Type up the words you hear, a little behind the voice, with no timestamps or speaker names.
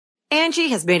Angie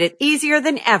has made it easier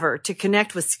than ever to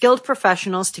connect with skilled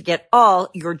professionals to get all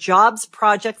your jobs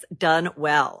projects done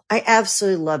well. I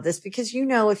absolutely love this because,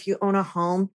 if you own a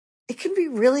home, it can be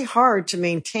really hard to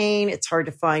maintain. It's hard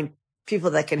to find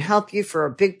people that can help you for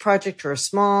a big project or a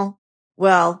small.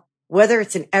 Well, whether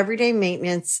it's in everyday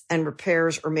maintenance and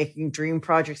repairs or making dream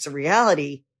projects a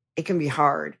reality, it can be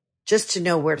hard just to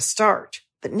know where to start.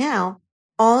 But now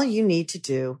all you need to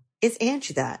do is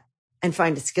Angie that and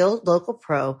find a skilled local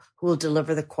pro who will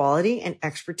deliver the quality and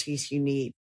expertise you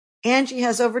need. Angie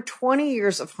has over 20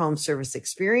 years of home service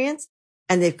experience,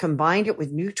 and they've combined it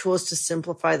with new tools to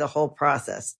simplify the whole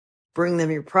process. Bring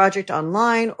them your project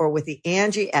online or with the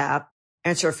Angie app,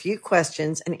 answer a few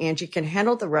questions, and Angie can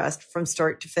handle the rest from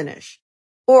start to finish.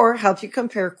 Or help you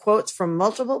compare quotes from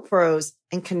multiple pros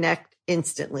and connect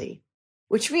instantly,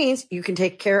 which means you can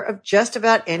take care of just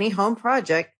about any home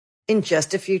project in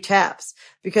just a few taps.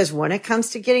 Because when it comes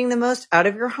to getting the most out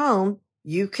of your home,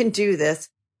 you can do this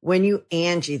when you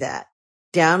Angie that.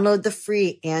 Download the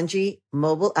free Angie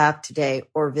mobile app today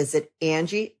or visit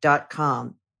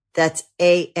Angie.com. That's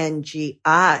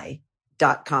ANGI.com.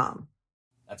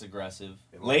 That's aggressive.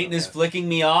 Leighton is flicking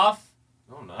me off.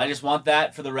 Oh, no. I just want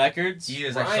that for the records. He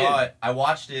is. Ryan. I saw it. I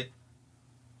watched it.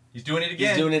 He's doing it again.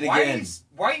 He's doing it again.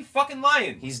 Why are you fucking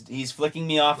lying? He's flicking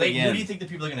me off Leighton, again. who do you think the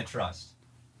people are going to trust?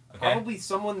 Okay? Probably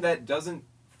someone that doesn't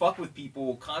fuck with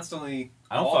people constantly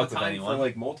I don't all fuck the with time anyone. for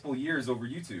like multiple years over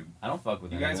YouTube. I don't fuck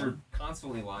with You anyone. guys are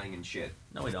constantly lying and shit.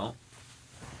 No, we don't.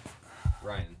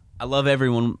 Ryan. I love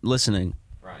everyone listening.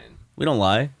 Ryan. We don't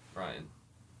lie. Ryan.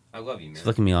 I love you, man. He's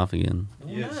flicking me off again. No,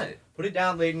 He I'm is. not. Put it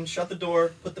down, Leighton. Shut the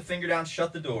door. Put the finger down.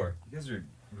 Shut the door. You guys are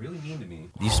really mean to me.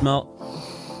 Do you smell?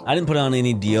 I didn't put on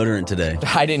any deodorant today.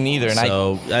 I didn't either, and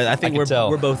So I think could tell.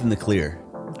 we're both in the clear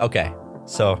okay.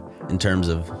 So, in terms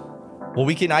of. well,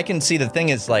 I can see the thing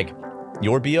is like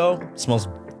your BO smells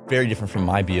very different from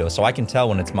my BO, so I can tell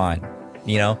when it's mine.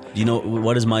 You know, Do you know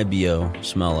what does my BO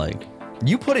smell like?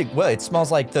 you put it well. It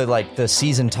smells like the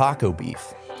seasoned taco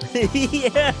beef.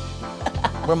 Yeah.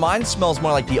 Where mine smells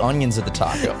more like the onions of the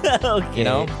taco. Okay. You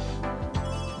know,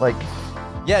 like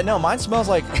yeah, no, mine smells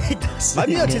like my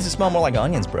BO tends to smell more like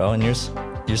onions, bro, and yours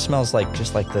smells like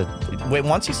just like the. Wait,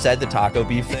 once you said the taco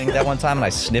beef thing that one time, and I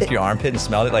sniffed your armpit and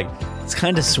smelled it, like It's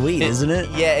kind of sweet, isn't it?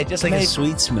 Yeah, it just It's like made, a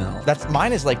sweet smell. That's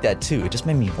mine is like that too. It just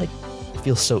made me like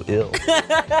feel so ill.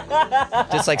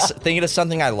 Just like thinking of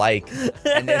something I like,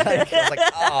 and then like, I was like,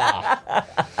 ah,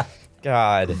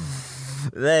 God.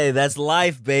 Hey, that's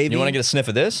life, baby. You want to get a sniff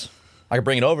of this? I can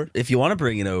bring it over. If you want to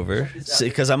bring it over,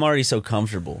 because I'm already so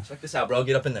comfortable. Check this out, bro.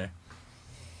 Get up in there.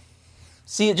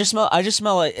 See, I just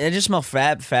smell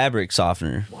fabric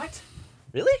softener. What?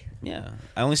 Really? Yeah,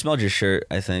 I only smelled your shirt,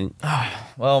 I think.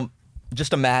 Well,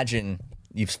 just imagine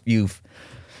you're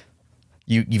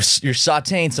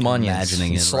sauteing some onions,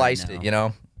 Imagining you it sliced right it, now. you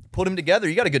know, put them together.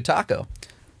 You got a good taco.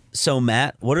 So,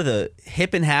 Matt, what are the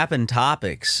hip and happen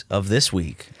topics of this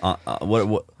week?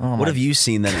 What have you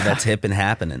seen that's hip and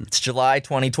happening? It's July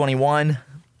 2021.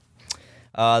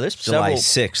 There's July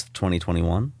several. 6th,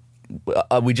 2021.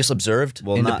 We just observed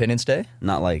Independence Day.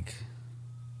 Not like.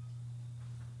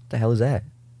 What the hell is that?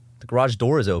 The garage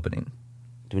door is opening.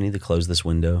 Do we need to close this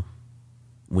window?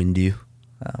 Window.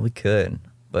 We could,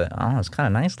 but I don't know. It's kind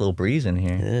of nice little breeze in It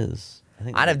here. is.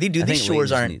 These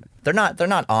shores aren't. They're not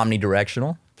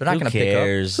omnidirectional. They're not Who going to pick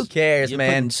cares? up. Who cares, You're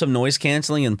man? putting some noise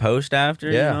canceling in post after.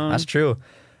 Yeah, you know? that's true.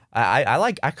 I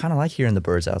kind of like hearing the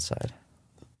birds outside.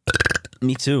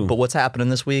 Me too. But what's happening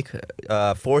this week?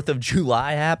 4th of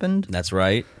July happened. That's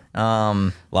right.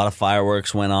 A lot of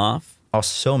fireworks went off. Oh,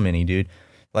 so many, dude.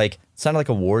 Like, it sounded like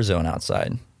a war zone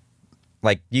outside.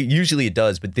 Like, usually it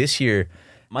does, but this year...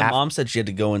 My mom said she had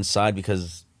to go inside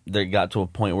because they got to a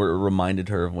point where it reminded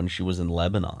her of when she was in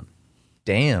Lebanon.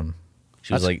 Damn.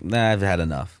 She was like, "Nah, I've had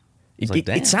enough."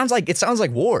 It sounds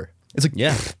like war. It's like...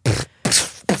 Yeah.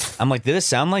 I'm like, did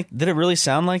it really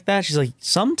sound like that? She's like,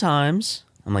 sometimes.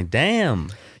 I'm like, damn.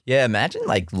 Yeah, imagine,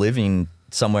 like, living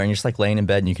somewhere and you're just, like, laying in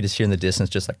bed and you can just hear in the distance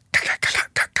just, like...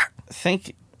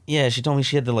 Yeah, she told me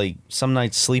she had to, like, some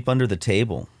nights sleep under the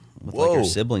table with, like, her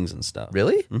siblings and stuff.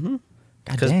 Really? Mm-hmm.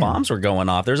 Because bombs were going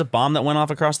off. There's a bomb that went off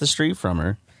across the street from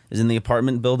her. It was in the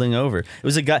apartment building over. It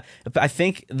was a guy. I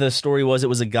think the story was it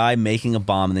was a guy making a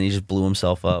bomb and then he just blew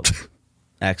himself up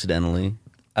accidentally.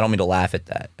 I don't mean to laugh at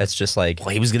that. That's just like... Well,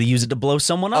 he was going to use it to blow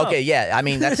someone up. Okay, yeah. I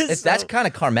mean, that's that's kind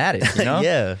of karmatic, you know?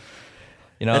 Yeah.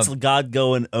 You know? That's God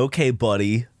going, okay,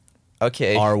 buddy.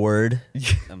 Okay. R word.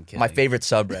 I'm kidding. My favorite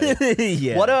subreddit.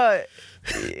 Yeah. What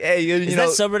hey, Is that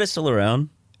subreddit still around?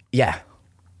 Yeah.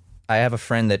 I have a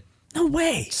friend that No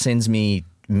way. sends me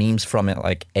memes from it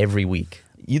like every week.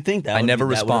 You'd think that I never that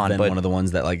would have respond, been but one of the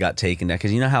ones that like got taken down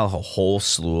because you know how a whole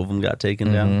slew of them got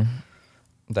taken down.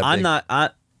 that I'm big,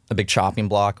 not. the big chopping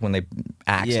block when they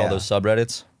axed all Yeah. those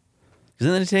subreddits.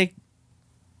 Because then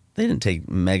they didn't take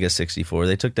Mega 64.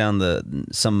 They took down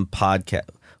some podcast.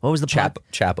 What was the Chapo.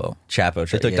 Chapo.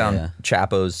 They took down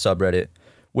Chapo's subreddit,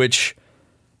 which,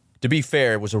 to be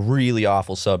fair, was a really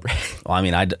awful subreddit. Well, I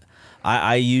mean,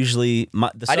 I usually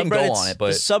the I didn't go subreddits- on it, but-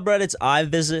 the subreddits I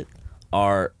visit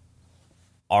are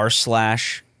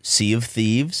r/Sea of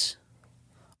Thieves,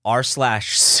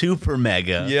 r/Super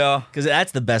Mega. Yeah. because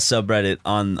that's the best subreddit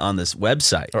on this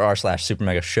website. Or r/Super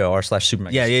Mega Show, r/Super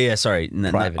Mega. Yeah. Sorry,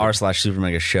 Private. r/Super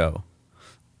Mega Show,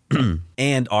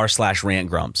 and r/Rant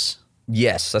Grumps.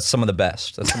 Yes, that's some of the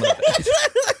best. That's some of the best.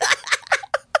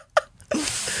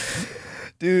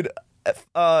 Dude,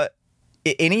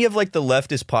 any of like the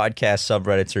leftist podcast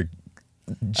subreddits are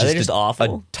just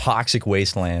awful? a toxic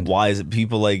wasteland. Why is it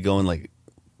people like going like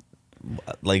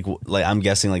I'm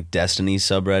guessing like Destiny's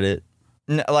subreddit?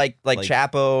 Like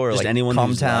Chapo or just like anyone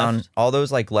who's Cumtown, left? all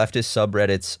those like leftist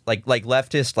subreddits, like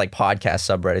leftist like podcast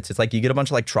subreddits. It's like you get a bunch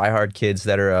of like tryhard kids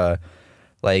that are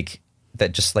like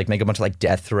that just like make a bunch of like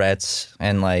death threats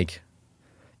and like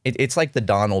it's like the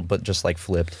Donald but just like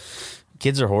flipped.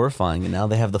 Kids are horrifying, and now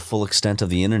they have the full extent of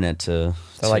the internet to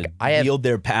like, I have- wield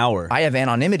their power. I have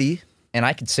anonymity and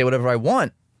I can say whatever I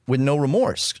want with no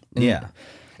remorse. And yeah,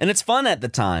 and it's fun at the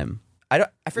time. I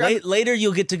forgot. Later,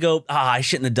 you'll get to go. I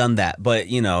shouldn't have done that, but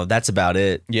that's about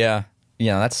it. Yeah.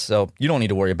 That's so you don't need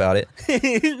to worry about it.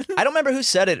 I don't remember who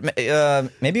said it.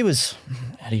 Maybe it was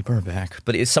Eddie Burback,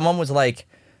 but someone was like,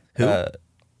 Who?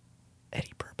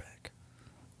 Eddie Burback.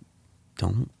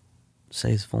 Don't say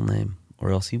his full name,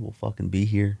 or else he will fucking be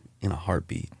here in a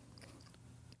heartbeat.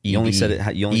 You only said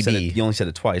it. You only said it. You only said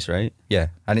it twice, right? Yeah,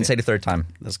 I didn't say it the third time.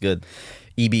 That's good.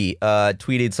 EB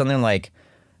tweeted something like,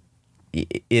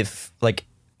 if like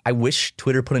I wish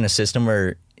Twitter put in a system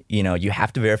where you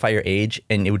have to verify your age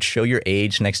and it would show your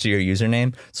age next to your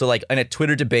username. So like in a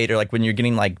Twitter debate or like when you're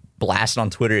getting like blasted on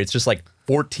Twitter, it's just like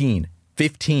 14,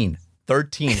 15,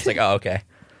 13. It's like, oh, okay.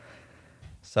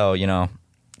 So,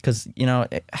 because,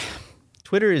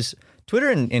 Twitter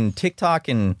and TikTok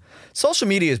and social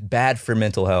media is bad for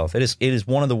mental health. It is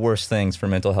one of the worst things for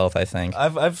mental health, I think. I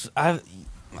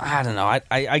don't know.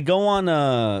 I go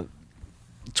on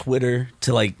Twitter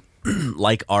to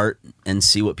like art and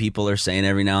see what people are saying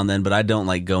every now and then, but I don't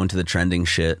like go into the trending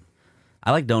shit.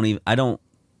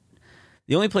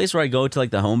 The only place where I go to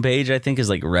like the homepage, I think, is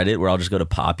like Reddit, where I'll just go to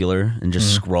popular and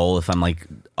just scroll if I'm like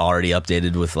already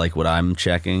updated with like what I'm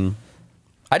checking.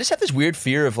 I just have this weird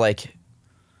fear of like,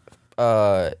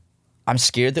 I'm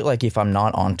scared that like if I'm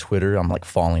not on Twitter, I'm like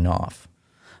falling off.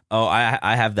 Oh,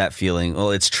 I have that feeling.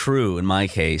 Well, it's true in my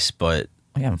case, but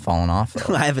I haven't fallen off,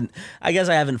 though. I guess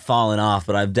I haven't fallen off,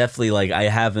 but I've definitely I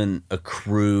haven't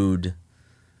accrued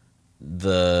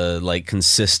the like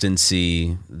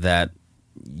consistency that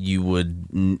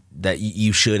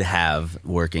you should have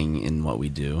working in what we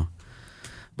do.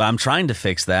 But I'm trying to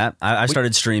fix that. I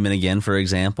started streaming again, for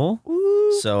example.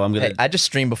 So I'm gonna. Hey, I just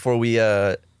streamed before we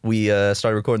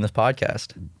started recording this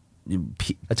podcast.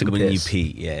 I took a when piss.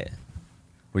 you pee, yeah.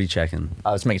 What are you checking?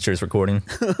 I was making sure it's recording.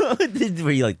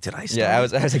 Were you like, did I start? Yeah, I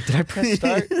was like, did I press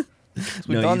start? We've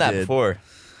No, done you that did. before.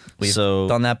 We've So-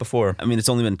 done that before. I mean, it's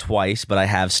only been twice, but I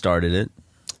have started it.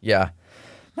 Yeah.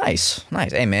 Nice.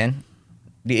 Hey, man.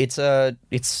 It's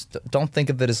don't think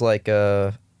of it as like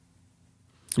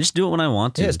Just do it when I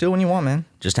want to. yeah, just do it when you want, man.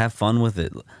 Just have fun with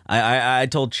it. I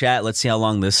told chat, let's see how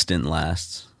long this stint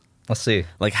lasts. Let's see.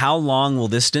 Like, how long will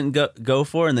this stint go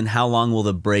for, and then how long will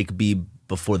the break be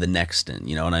before the next stint?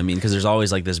 You know what I mean? Because there's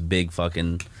always like this big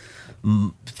fucking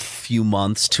few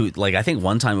months to like. I think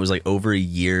one time it was like over a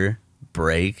year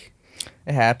break.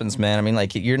 It happens, man. I mean,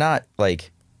 like you're not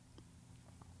like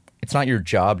it's not your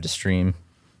job to stream.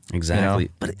 Exactly.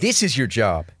 But this is your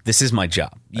job. This is my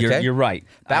job. Okay? You're right.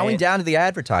 Bowing down to the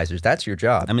advertisers. That's your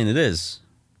job. I mean, it is.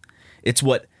 It's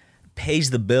what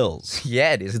pays the bills.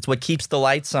 Yeah, it is. It's what keeps the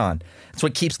lights on. It's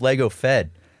what keeps Lego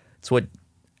fed. It's what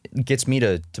gets me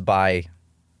to buy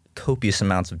copious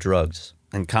amounts of drugs.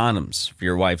 And condoms for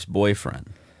your wife's boyfriend.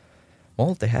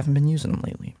 Well, they haven't been using them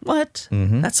lately. What?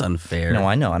 That's unfair. No,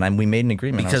 I know, and we made an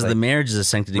agreement. I Because was the like, marriage is a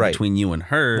sanctity Right. between you and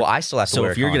her. Well, I still have to so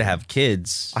wear if a you're gonna condom. have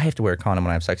kids, I have to wear a condom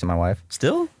when I have sex with my wife.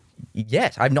 still.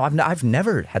 Yes, I've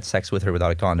never had sex with her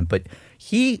without a condom. But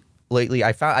he lately,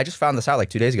 I just found this out like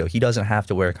 2 days ago. He doesn't have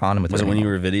to wear a condom with Was her it when you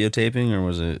anymore. were videotaping, or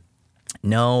was it?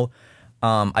 No,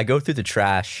 I go through the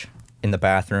trash in the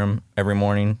bathroom every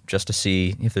morning just to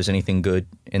see if there's anything good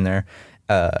in there,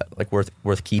 like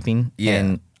worth keeping. Yeah.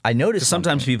 And I noticed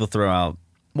Sometimes something. people throw out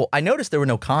Well, I noticed there were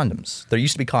no condoms. There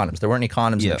used to be condoms. There weren't any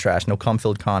condoms in the trash. No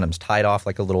cum-filled condoms tied off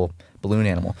like a little balloon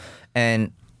animal.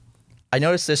 And I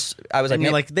noticed this. I was like, And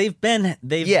you're like, they've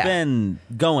been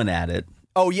going at it.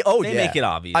 They make it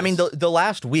obvious. I mean, the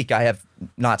last week I have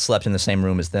not slept in the same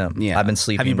room as them. Yeah, I've been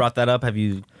sleeping. Have you brought that up? Have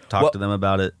you talked to them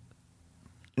about it?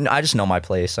 No, I just know my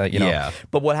place. Yeah.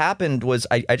 But what happened was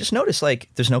I just noticed like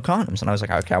there's no condoms, and I was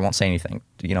like, okay, I won't say anything.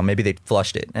 Maybe they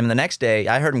flushed it. And the next day,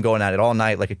 I heard them going at it all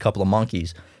night like a couple of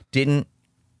monkeys. Didn't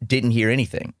hear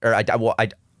anything, or I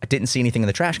didn't see anything in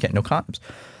the trash can. No condoms.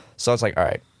 So I was like, all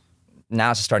right,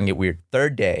 now it's starting to get weird.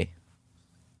 Third day,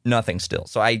 nothing still.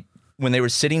 So when they were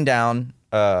sitting down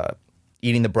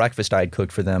eating the breakfast I had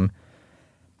cooked for them,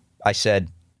 I said,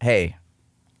 hey,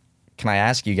 can I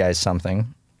ask you guys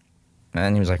something?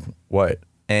 And he was like, what?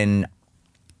 And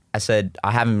I said,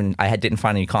 didn't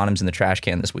find any condoms in the trash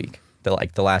can this week, the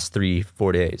last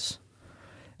 3-4 days.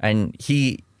 And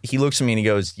he looks at me and he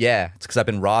goes, yeah, it's because I've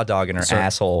been raw dogging her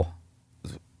asshole.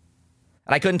 And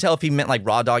I couldn't tell if he meant like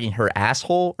raw dogging her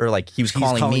asshole or like he was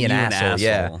calling me an asshole.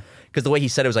 Yeah. Because the way he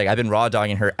said it was like, I've been raw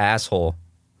dogging her asshole.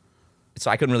 So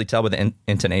I couldn't really tell with the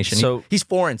intonation. So he's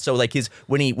foreign, so like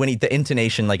when he the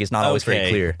intonation like is not always very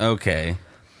clear. Okay.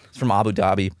 It's from Abu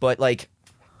Dhabi, but like,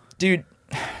 dude,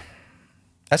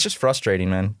 that's just frustrating,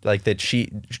 man. Like that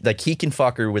he can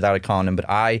fuck her without a condom, but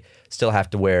I still have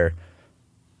to wear,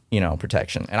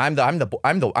 protection. And I'm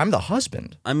the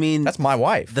husband. I mean, that's my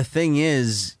wife. The thing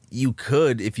is, you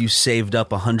could if you saved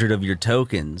up 100 of your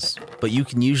tokens, but you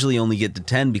can usually only get to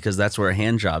 10 because that's where a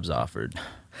hand job's offered.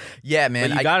 Yeah,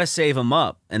 man. But you gotta save them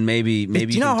up, and maybe. Do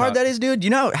you know how hard that is, dude? Do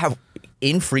you know how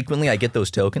infrequently I get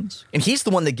those tokens? And he's the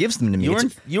one that gives them to me.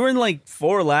 You were in like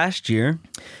 4 last year.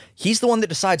 He's the one that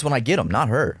decides when I get them, not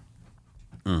her.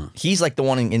 He's like the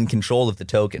one in control of the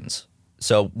tokens.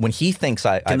 So when he thinks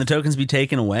Can the tokens be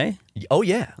taken away? Oh,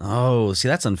 yeah. Oh, see,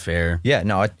 that's unfair. Yeah,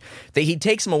 no. He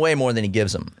takes them away more than he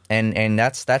gives them. And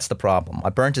that's the problem. I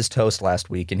burnt his toast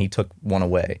last week, and he took one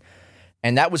away.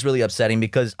 And that was really upsetting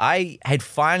because it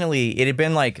had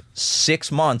been like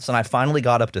 6 months, and I finally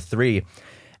got up to 3.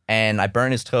 And I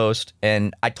burned his toast,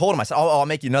 and I told him, I said, I'll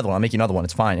make you another one.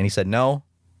 It's fine. And he said, no,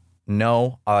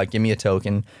 give me a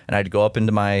token. And I had to go up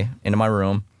into my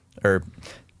room, or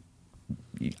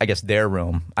I guess their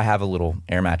room. I have a little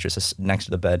air mattress next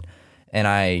to the bed, and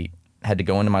I had to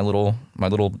go into my little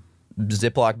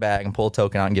Ziploc bag and pull a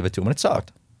token out and give it to him. And it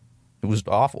sucked. It was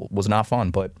awful. It was not fun,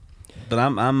 but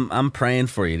I'm praying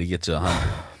for you to get to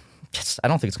 100. I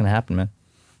don't think it's gonna happen, man.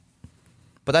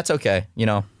 But that's okay.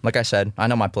 Like I said, I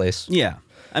know my place. Yeah.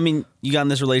 I mean, you got in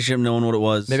this relationship knowing what it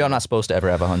was. Maybe I'm not supposed to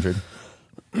ever have 100.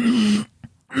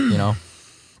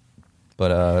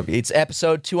 But it's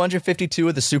episode 252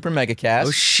 of the Super Mega Cast.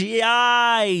 Oh,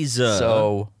 shiza.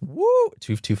 So,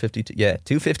 252. Yeah,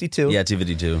 252. Yeah,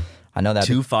 252. I know that.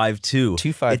 252.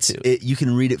 252. You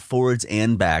can read it forwards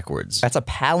and backwards. That's a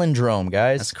palindrome,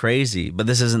 guys. That's crazy. But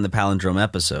this isn't the palindrome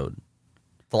episode.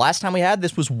 The last time we had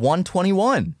this was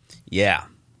 121. Yeah.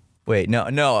 Wait, no,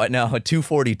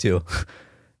 242.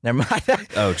 Never mind.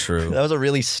 Oh, true. That was a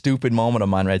really stupid moment of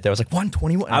mine right there. I was like,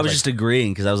 121. I was just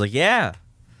agreeing because I was like, yeah.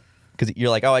 Because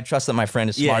you're like, I trust that my friend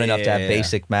is smart enough to have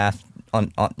basic math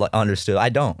understood. I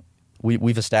don't.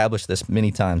 We've established this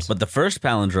many times. But the first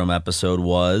palindrome episode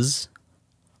was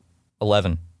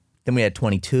 11. Then we had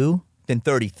 22. Then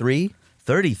 33.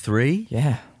 33?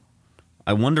 Yeah.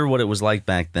 I wonder what it was like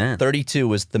back then. 32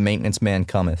 was The Maintenance Man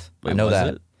Cometh. Wait, I know was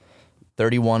that. it?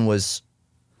 31 was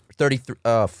 33.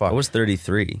 Oh, fuck. What was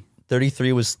 33?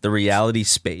 33 was The reality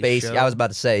space show? I was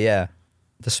about to say, yeah.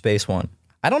 The space one.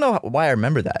 I don't know why I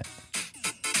remember that.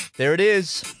 There it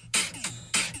is.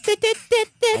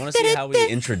 I want to see how we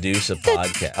introduce a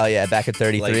podcast. Oh, yeah, back at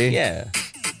 33? Yeah.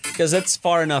 Because that's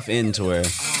far enough into where...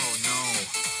 Oh, no.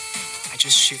 I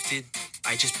just shifted.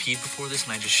 I just peed before this,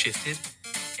 and I just shifted,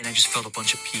 and I just felt a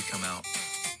bunch of pee come out.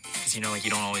 Because, you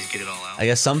don't always get it all out. I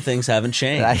guess some things haven't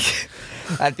changed.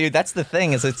 Dude, that's the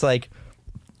thing, is it's like,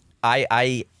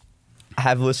 I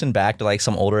have listened back to, like,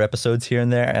 some older episodes here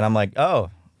and there, and I'm like, oh,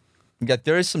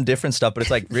 there is some different stuff, but it's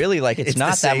like, really, like, it's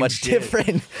not that much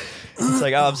different. It's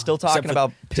like, oh, I'm still talking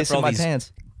about pissing my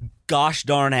pants. Gosh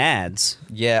darn ads.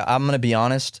 Yeah, I'm going to be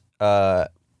honest.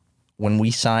 When we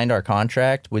signed our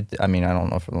contract with, I don't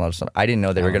know for a lot of stuff, I didn't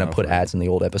know they were going to put ads in the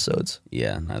old episodes.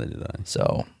 Yeah, neither did I.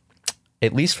 So,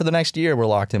 at least for the next year, we're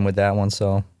locked in with that one.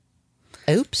 So,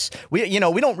 oops. We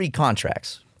don't read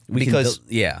contracts. Because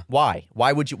why? Why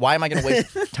am I going to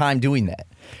waste time doing that?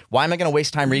 Why am I going to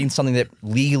waste time reading something that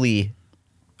legally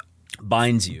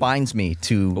binds me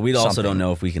to? But we also don't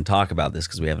know if we can talk about this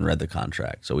because we haven't read the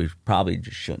contract, so we probably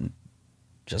just shouldn't,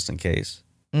 just in case.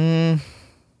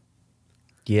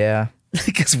 Yeah.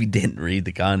 Because we didn't read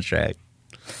the contract.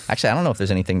 Actually, I don't know if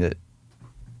there's anything that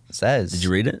says. Did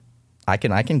you read it? I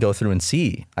can go through and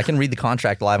see. I can read the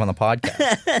contract live on the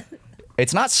podcast.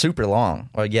 It's not super long.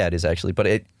 Well, yeah, it is actually, but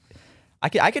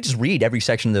I could just read every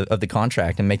section of the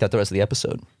contract and make that the rest of the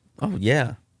episode. Oh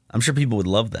yeah, I'm sure people would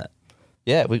love that.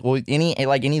 Yeah,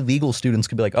 any legal students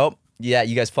could be like, oh yeah,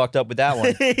 you guys fucked up with that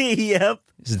one. Yep.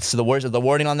 So the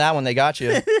wording on that one, they got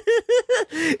you.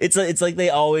 It's like they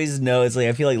always know. It's like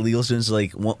I feel like legal students are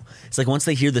like it's like once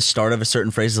they hear the start of a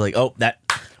certain phrase, it's like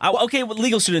okay. Well,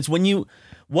 legal students,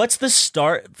 what's the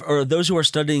start, or those who are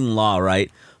studying law,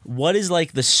 right? What is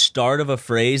like the start of a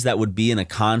phrase that would be in a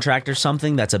contract or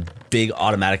something that's a big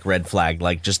automatic red flag?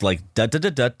 Like just like da da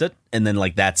da da da, and then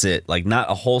like that's it. Like not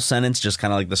a whole sentence, just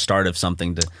kind of like the start of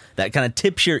something that kind of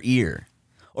tips your ear.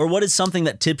 Or what is something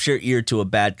that tips your ear to a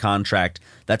bad contract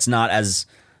that's not as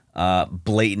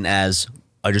blatant as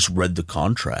I just read the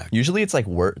contract? Usually it's like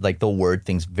they'll word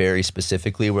things very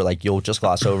specifically where like you'll just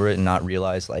gloss over it and not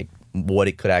realize like what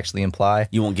it could actually imply.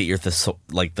 You won't get your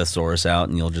thesaurus out,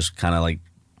 and you'll just kind of like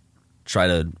try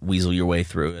to weasel your way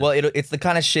through it. Well, it's the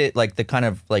kind of shit, like the kind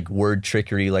of like word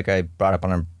trickery, like I brought up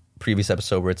on a previous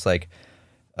episode, where it's like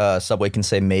Subway can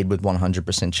say made with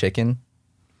 100% chicken,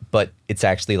 but it's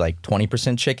actually like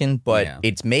 20% chicken, but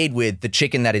it's made with the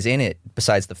chicken that is in it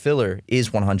besides the filler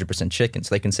is 100% chicken.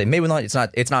 So they can say made with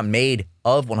it's not made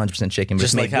of 100% chicken, but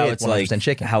just it's like made how with it's 100% like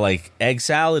chicken. how like egg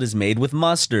salad is made with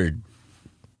mustard.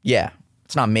 Yeah,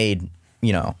 it's not made,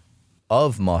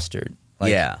 of mustard.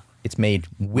 Like, yeah. It's made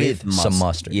with some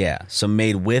mustard. Yeah, so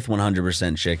made with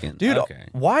 100% chicken. Dude, okay.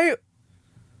 why?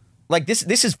 Like this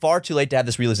is far too late to have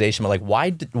this realization. But like, why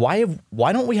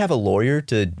don't we have a lawyer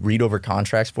to read over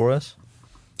contracts for us?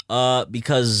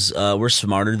 Because we're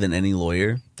smarter than any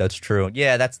lawyer. That's true.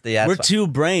 Yeah, we're two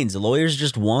brains. A lawyer's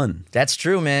just one. That's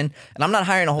true, man. And I'm not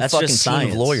hiring a whole fucking team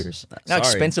of lawyers. You know how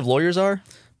expensive lawyers are?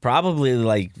 Probably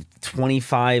like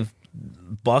 $25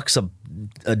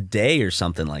 a day or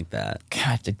something like that.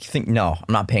 God, you think? No,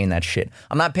 I'm not paying that shit.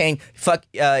 I'm not paying. Fuck.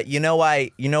 You know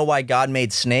why God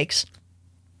made snakes?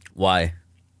 Why?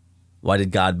 Why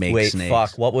did God make snakes? Wait,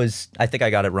 fuck. What was? I think I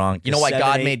got it wrong. You know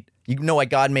why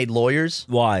God made lawyers?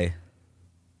 Why?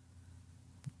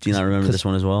 Do you not remember this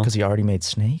one as well? Because he already made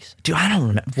snakes. Dude, I don't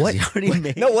remember. What? He already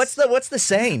made. No, what's the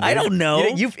saying? Dude? I don't know.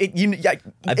 I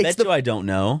bet you I don't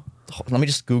know. Let me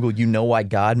just Google. You know why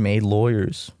God made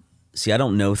lawyers? See, I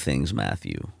don't know things,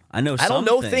 Matthew. I don't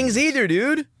know things either,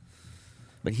 dude.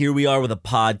 But here we are with a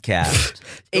podcast.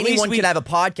 Anyone could have a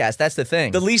podcast. That's the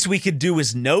thing. The least we could do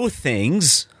is know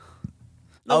things.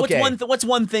 No, okay. What's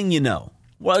one thing you know?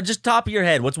 Well, just top of your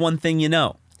head. What's one thing you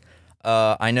know?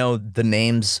 I know the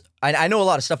names. I know a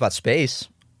lot of stuff about space.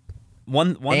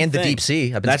 One and thing. The deep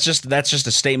sea. That's just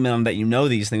a statement on that you know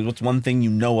these things. What's one thing you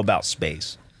know about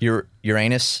space?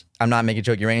 Uranus. I'm not making a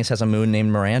joke. Uranus has a moon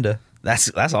named Miranda. That's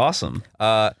awesome.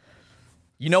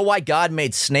 You know why God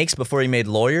made snakes before he made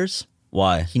lawyers?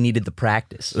 Why? He needed the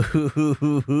practice.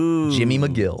 Jimmy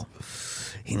McGill.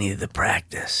 He needed the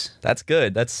practice. That's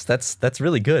good. That's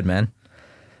really good, man.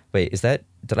 Wait,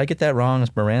 did I get that wrong?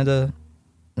 Is Miranda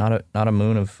not a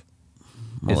moon of?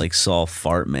 More like Saul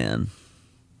Fart Man.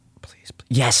 Please.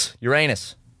 Yes,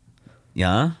 Uranus.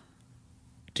 Yeah,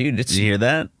 dude. Did you hear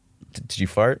that? Did you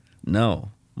fart?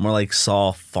 No, more like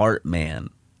Saul Fart Man.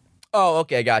 Oh,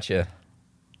 okay, I gotcha.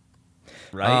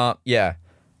 Right? Yeah.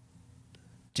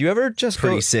 Do you ever just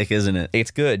pretty sick, isn't it?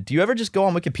 It's good. Do you ever just go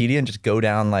on Wikipedia and just go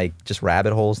down like just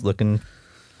rabbit holes looking?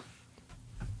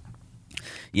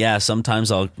 Yeah,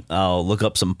 sometimes I'll look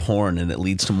up some porn and it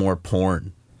leads to more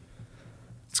porn.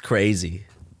 It's crazy.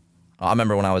 I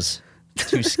remember when I was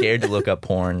too scared to look up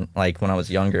porn. Like when I was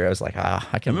younger, I was like,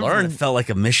 I can learn. It felt like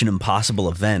a Mission Impossible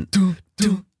event.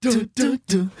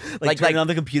 Like turning on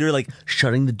the computer, like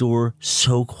shutting the door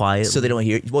so quiet so they don't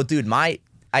hear. Well, dude,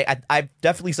 I've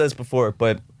definitely said this before,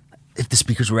 but if the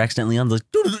speakers were accidentally on, like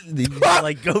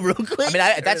go real quick. I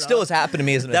mean, that still has happened to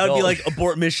me as an adult. That would be like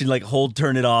abort mission, like hold,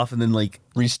 turn it off, and then like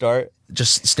restart.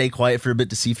 Just stay quiet for a bit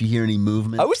to see if you hear any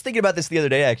movement. I was thinking about this the other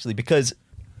day actually, because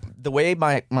the way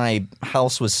my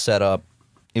house was set up,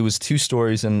 it was 2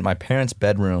 stories, and my parents'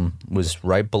 bedroom was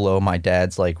right below my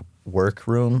dad's like work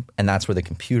room, and that's where the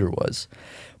computer was.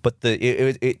 But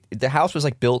the house was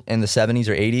like built in the 70s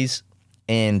or 80s,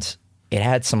 and it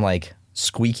had some like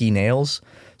squeaky nails.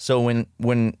 So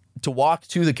when to walk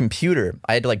to the computer,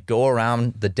 I had to like go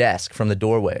around the desk from the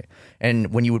doorway,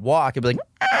 and when you would walk, it'd be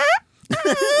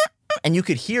like, and you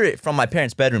could hear it from my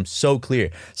parents' bedroom so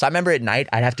clear. So I remember at night,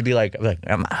 I'd have to be like,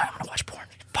 I'm gonna watch porn.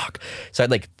 Fuck. So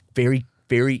I'd like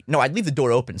I'd leave the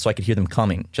door open so I could hear them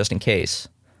coming just in case.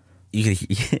 You could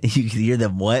hear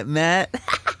them what, Matt?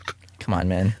 Come on,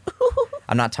 man.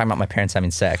 I'm not talking about my parents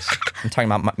having sex. I'm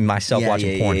talking about myself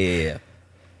watching porn. Yeah.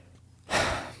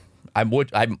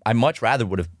 I much rather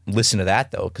would have listened to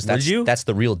that though, because that's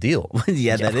the real deal.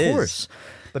 Yeah, that is. Of course.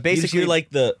 But Basically, basically, you're like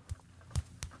the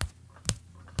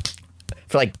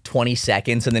for like 20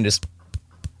 seconds, and then it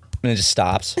just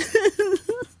stops.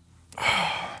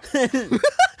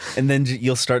 and then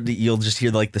you'll just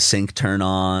hear like the sink turn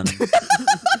on.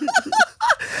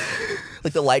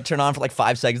 Like the light turn on for like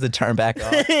 5 seconds, then turn back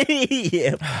off.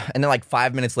 Yeah. And then like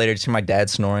 5 minutes later, just hear my dad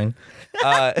snoring.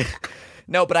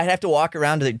 No, but I'd have to walk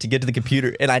around to get to the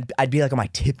computer, and I'd be like on my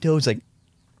tiptoes, like,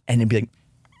 and it'd be like,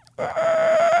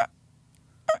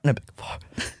 and I'd be like, fuck.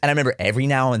 And I remember every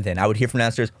now and then I would hear from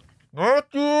downstairs,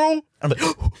 Matthew. And I'm like,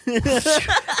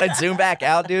 I'd zoom back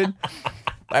out, dude.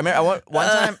 I remember one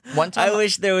time. I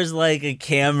wish there was like a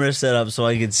camera set up so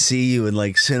I could see you in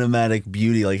like cinematic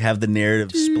beauty, like have the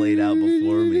narrative splayed out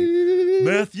before me.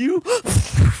 Matthew.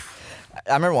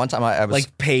 I remember one time I was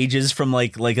like pages from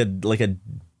like a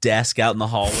desk out in the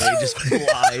hallway just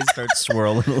flies, start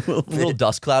swirling a little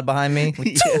dust cloud behind me.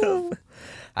 Yeah.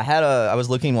 I was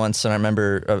looking once, and I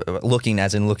remember looking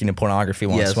at pornography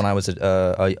once when I was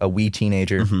a wee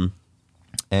teenager,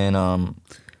 and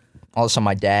all of a sudden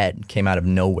my dad came out of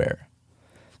nowhere.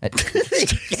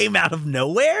 Came out of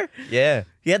nowhere? Yeah.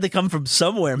 He had to come from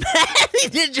somewhere, man. He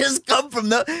didn't just come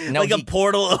from a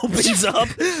portal opens up.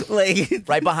 Like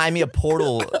right behind me, a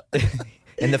portal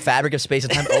in the fabric of space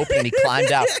and time opened, and he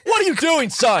climbed out. What are you doing,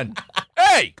 son?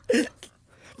 Hey!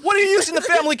 What are you using the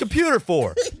family computer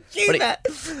for?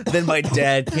 Then my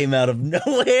dad came out of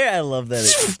nowhere. I love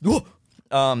that.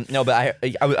 No, but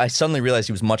I suddenly realized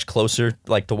he was much closer,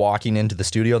 like, to walking into the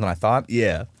studio than I thought.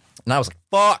 Yeah. And I was like,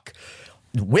 fuck.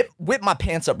 Whip my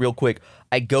pants up real quick.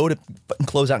 I go to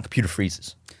close out and computer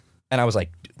freezes. And I was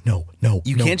like, no.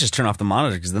 You can't just turn off the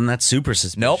monitor because then that's super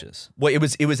suspicious. Nope.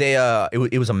 Well, it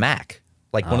was a Mac,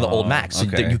 like one of the old Macs.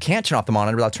 Okay. So you can't turn off the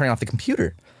monitor without turning off the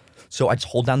computer. So I just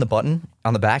hold down the button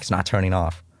on the back. It's not turning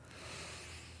off.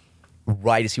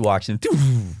 Right as he walks in,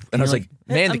 and I was like,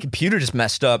 man, the computer just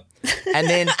messed up. And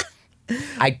then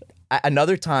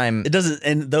another time, it doesn't.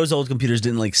 And those old computers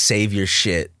didn't like save your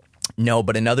shit. No,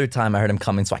 but another time I heard him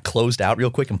coming, so I closed out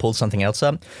real quick and pulled something else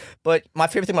up. But my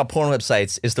favorite thing about porn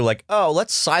websites is they're like, oh,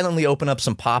 let's silently open up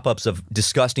some pop-ups of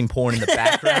disgusting porn in the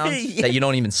background that you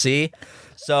don't even see.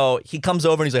 So he comes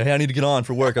over and he's like, hey, I need to get on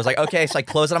for work. I was like, okay. So I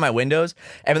close it on my windows.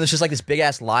 And then there's just like this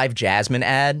big-ass live Jasmine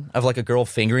ad of like a girl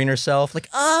fingering herself. Like,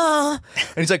 ah.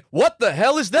 And he's like, what the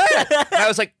hell is that? And I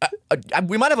was like,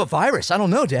 we might have a virus. I don't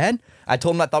know, Dad. I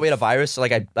told him I thought we had a virus. So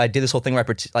like I did this whole thing where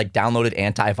I downloaded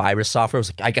antivirus software. I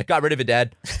was like, I got rid of it,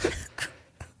 Dad.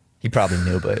 He probably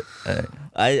knew, but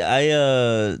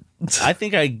I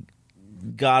think I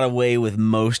got away with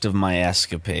most of my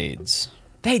escapades.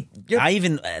 They had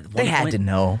to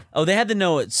know. Oh, they had to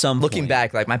know at some point. Looking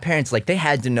back, like my parents, like they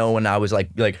had to know when I was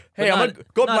like, hey, I'm gonna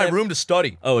go up to my room to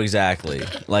study. Oh, exactly.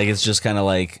 Like it's just kind of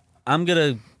like I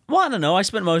don't know. I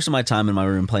spent most of my time in my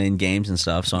room playing games and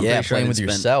stuff. So I'm pretty sure playing with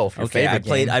yourself. Your favorite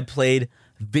game. I played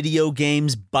video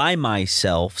games by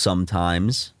myself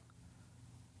sometimes.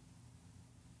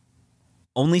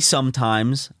 Only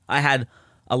sometimes. I had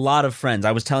a lot of friends.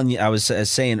 I was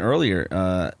saying earlier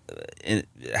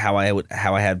how I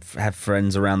have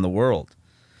friends around the world.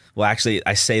 Well, actually,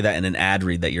 I say that in an ad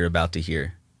read that you're about to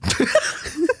hear.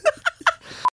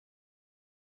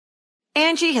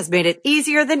 Angie has made it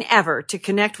easier than ever to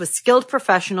connect with skilled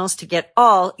professionals to get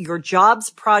all your jobs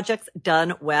projects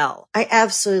done well. I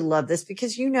absolutely love this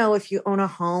because, if you own a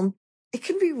home, it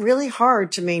can be really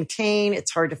hard to maintain.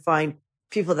 It's hard to find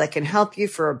people that can help you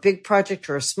for a big project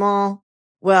or a small.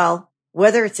 Well,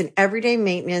 whether it's in everyday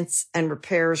maintenance and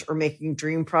repairs or making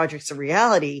dream projects a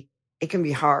reality, it can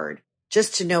be hard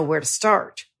just to know where to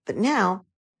start. But now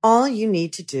all you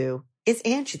need to do is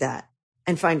Angie that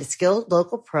and find a skilled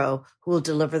local pro who will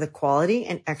deliver the quality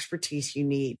and expertise you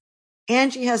need.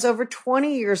 Angie has over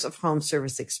 20 years of home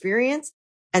service experience,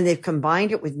 and they've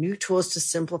combined it with new tools to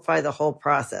simplify the whole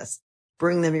process.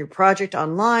 Bring them your project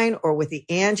online or with the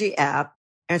Angie app.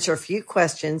 Answer a few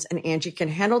questions, and Angie can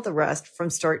handle the rest from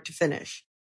start to finish.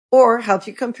 Or help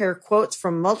you compare quotes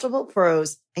from multiple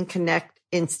pros and connect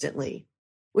instantly.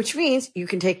 Which means you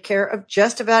can take care of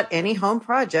just about any home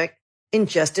project in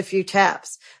just a few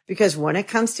taps. Because when it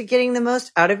comes to getting the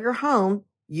most out of your home,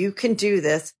 you can do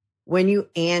this when you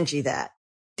Angie that.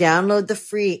 Download the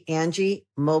free Angie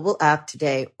mobile app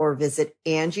today or visit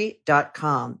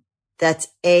Angie.com. That's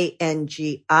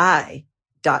ANGI.com.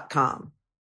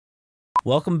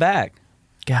 Welcome back.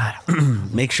 God.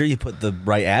 Make sure you put the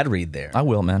right ad read there. I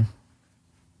will, man.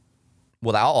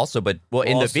 Well, also, but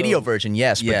in the video version,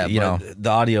 yes. Yeah, but, you know, the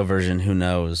audio version, who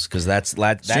knows? Because that's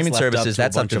streaming left services. Up to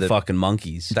That's a bunch up to of fucking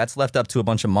monkeys. That's left up to a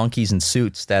bunch of monkeys in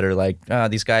suits that are like,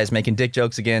 these guys making dick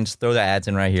jokes again. Just throw the ads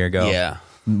in right here. Go. Yeah.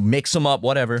 Mix them up,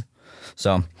 whatever.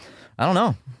 So, I don't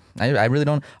know. I really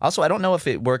don't. Also, I don't know if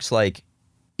it works like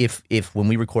if when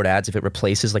we record ads, if it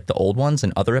replaces like the old ones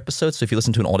in other episodes. So if you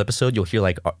listen to an old episode, you'll hear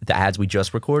like the ads we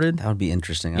just recorded. That would be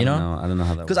interesting. I You don't know? know. I don't know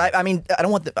how that. Because I mean, I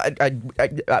don't want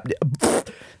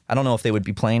I don't know if they would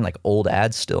be playing like old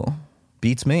ads still.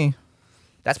 Beats me.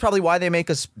 That's probably why they make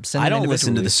us send. I them don't listen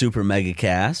to the individually. Super Mega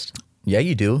Cast. Yeah,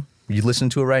 you do. You listen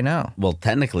to it right now. Well,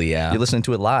 technically, yeah. You're listening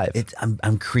to it live.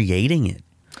 I'm creating it.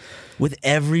 With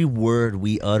every word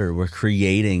we utter, we're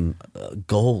creating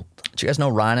gold. Do you guys know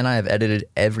Ryan and I have edited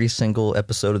every single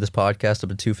episode of this podcast up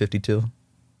to 252?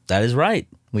 That is right.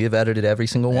 We have edited every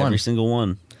single one. Every single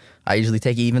one. I usually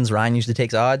take evens. Ryan usually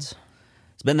takes odds.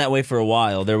 It's been that way for a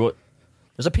while.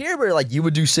 There's a period where like you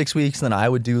would do 6 weeks, and then I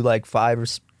would do like 5 or.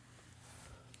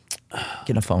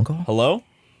 Getting a phone call. Hello?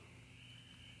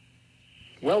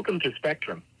 Welcome to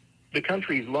Spectrum, the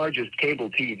country's largest cable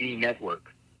TV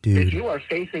network. Dude. If you are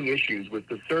facing issues with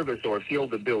the service or feel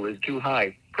the bill is too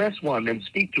high, press 1 and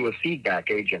speak to a feedback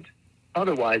agent.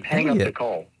 Otherwise, hang up the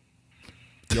call.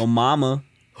 Yo, mama.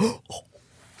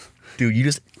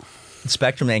 Dude,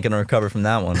 Spectrum ain't gonna recover from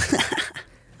that one.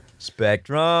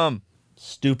 Spectrum.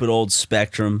 Stupid old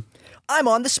Spectrum. I'm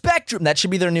on the Spectrum. That should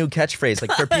be their new catchphrase.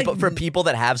 Like for people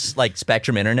that have like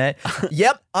Spectrum internet.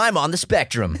 Yep, I'm on the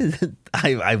Spectrum.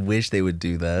 I wish they would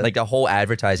do that. Like a whole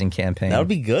advertising campaign. That would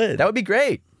be good. That would be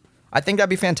great. I think that'd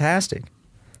be fantastic.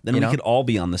 Then we could all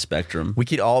be on the Spectrum. We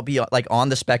could all be like on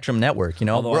the Spectrum network. You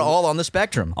know, Although- we're all on the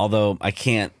Spectrum. Although I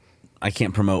can't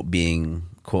promote being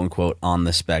quote unquote on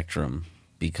the Spectrum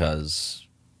because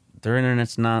their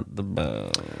internet's not the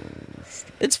best.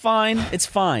 It's fine. It's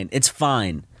fine. It's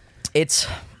fine.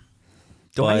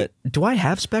 Do I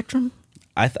have Spectrum?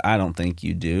 I don't think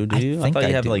you do. Do I you? think I thought you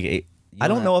I have do. like I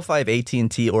don't know if I have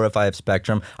AT&T or if I have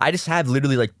Spectrum. I just have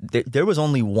literally like there was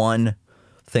only one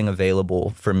thing available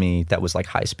for me that was like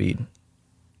high speed,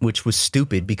 which was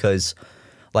stupid because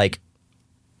like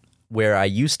where I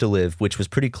used to live, which was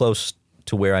pretty close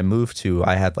to where I moved to,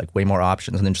 I had like way more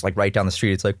options, and then just like right down the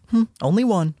street, it's like only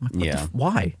one. I'm like, Yeah.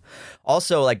 why?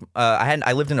 Also, like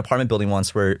I lived in an apartment building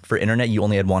once where for internet you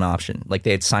only had one option. Like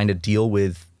they had signed a deal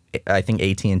with I think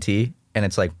AT&T, and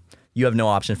it's like you have no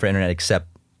option for internet except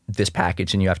this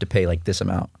package, and you have to pay like this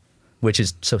amount, which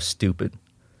is so stupid.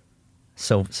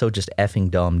 So just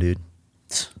effing dumb, dude.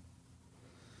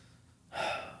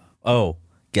 Oh,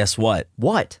 guess what?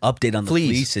 What? Update on the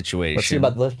flea situation.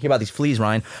 Let's hear about these fleas,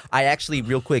 Ryan. I actually,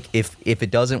 real quick, if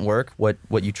it doesn't work,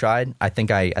 what you tried, I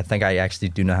think I actually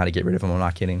do know how to get rid of them. I'm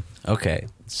not kidding. Okay,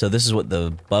 so this is what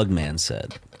the Bugman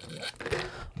said.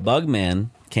 Bugman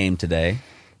came today,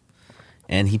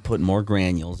 and he put more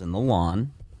granules in the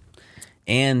lawn,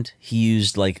 and he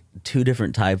used like 2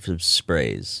 different types of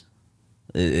sprays.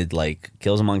 It like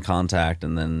kills them on contact,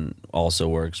 and then also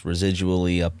works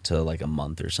residually up to like a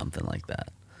month or something like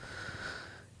that.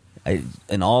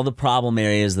 In all the problem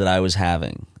areas that I was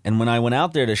having. And when I went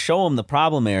out there to show him the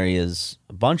problem areas,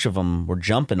 a bunch of them were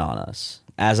jumping on us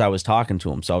as I was talking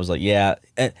to him. So I was like, yeah.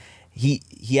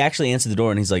 He actually answered the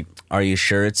door and he's like, are you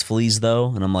sure it's fleas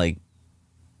though? And I'm like,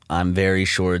 I'm very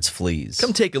sure it's fleas.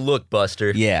 Come take a look,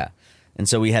 Buster. Yeah. And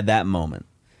so we had that moment.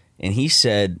 And he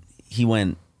said, he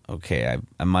went, okay,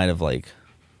 I might have like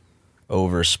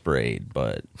oversprayed,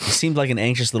 but he seemed like an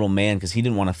anxious little man because he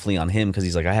didn't want to flee on him because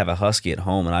he's like, I have a husky at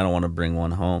home and I don't want to bring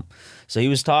one home. So he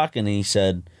was talking and he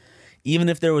said, even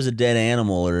if there was a dead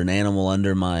animal or an animal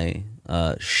under my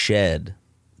shed,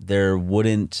 there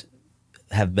wouldn't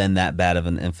have been that bad of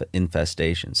an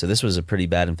infestation. So this was a pretty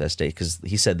bad infestation because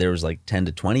he said there was like 10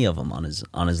 to 20 of them on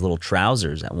his little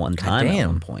trousers at one time at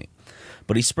one point.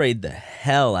 But he sprayed the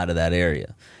hell out of that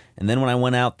area. And then when I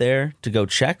went out there to go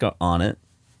check on it,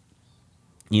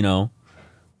 you know,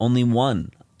 only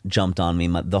one jumped on me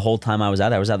the whole time I was out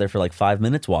there. I was out there for like 5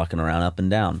 minutes walking around up and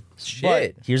down.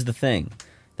 Shit. But here's the thing.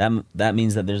 That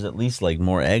means that there's at least like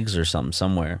more eggs or something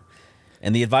somewhere.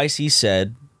 And the advice he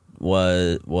said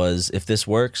was if this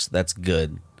works, that's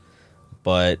good.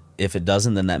 But if it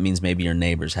doesn't, then that means maybe your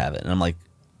neighbors have it. And I'm like,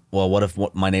 well, what if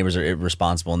my neighbors are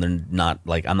irresponsible and they're not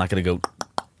like, I'm not going to go...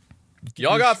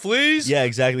 Y'all got fleas? Yeah,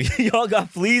 exactly. Y'all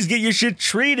got fleas. Get your shit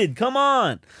treated. Come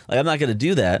on. Like, I'm not going to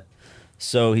do that.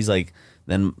 So he's like,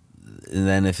 then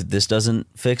if this doesn't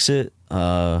fix it,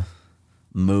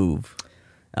 move.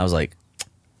 I was like,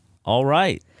 all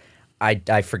right.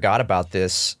 I forgot about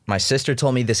this. My sister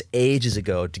told me this ages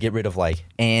ago to get rid of like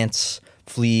ants,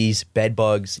 fleas, bed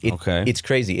bugs. Okay. It's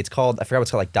crazy. It's called, I forgot what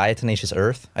it's called, like diatomaceous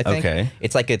earth, I think. Okay.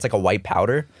 It's like a white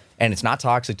powder, and it's not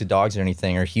toxic to dogs or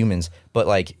anything or humans, but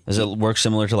like Does it work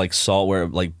similar to like salt where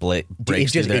it like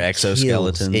breaks through their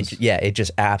exoskeletons? It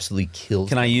just absolutely kills.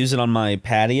 Can I use it on my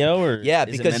patio or? Yeah,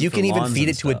 is it because meant you for can even lawns feed and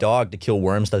it to a stuff? dog to kill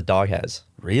worms that the dog has.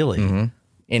 Really?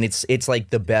 And it's like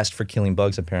the best for killing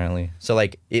bugs apparently. So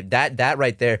like that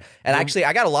right there. And actually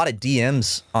I got a lot of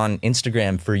DMs on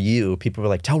Instagram for you. People were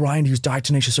like, "Tell Ryan to use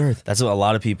diatomaceous earth." That's what a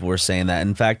lot of people were saying. That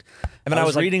in fact, I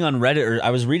was like- reading on Reddit, or I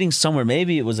was reading somewhere.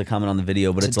 Maybe it was a comment on the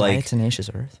video, but it's like, diatomaceous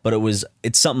earth. but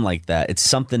it's something like that. It's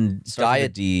something starts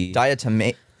with a D.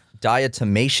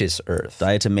 Diatomaceous earth.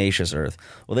 Diatomaceous earth.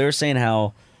 Well, they were saying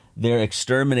how their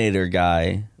exterminator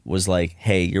guy was like,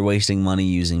 "Hey, you're wasting money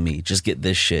using me. Just get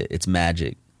this shit. It's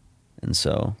magic." And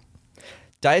so,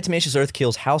 Diatomaceous earth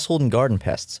kills household and garden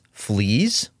pests,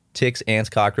 fleas, ticks, ants,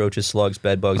 cockroaches, slugs,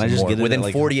 bed bugs, can I and just more get it within at,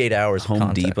 like, 48 hours. of Home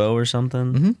contact. Depot or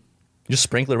something. Just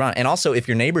sprinkle it around. And also, if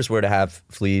your neighbors were to have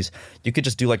fleas, you could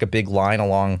just do like a big line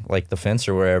along like the fence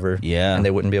or wherever. Yeah. And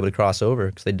they wouldn't be able to cross over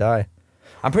because they'd die.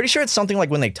 I'm pretty sure it's something like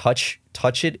when they touch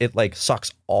it, it like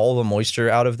sucks all the moisture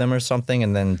out of them or something,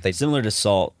 and then they Similar to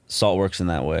salt. Salt works in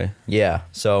that way. yeah.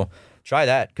 So try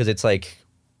that because it's like,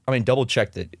 I mean, double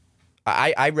check that.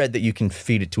 I read that you can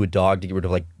feed it to a dog to get rid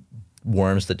of like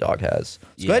worms the dog has.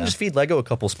 So go ahead and just feed Lego a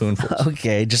couple spoonfuls.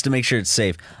 Okay, just to make sure it's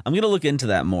safe. I'm gonna look into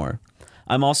that more.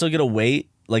 I'm also gonna wait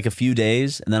like a few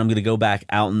days, and then I'm gonna go back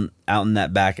out in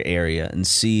that back area and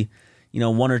see. You know,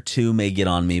 one or two may get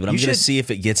on me, but I'm gonna see if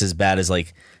it gets as bad as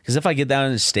like. Because if I get down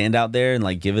and stand out there and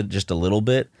like give it just a little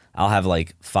bit, I'll have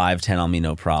like 5-10 on me,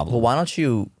 no problem. Well, why don't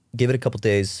you give it a couple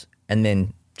days and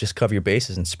then just cover your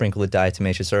bases and sprinkle the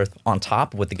diatomaceous earth on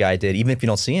top of what the guy did, even if you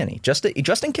don't see any, just in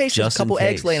case there's Just a couple in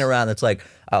eggs case. laying around. That's like,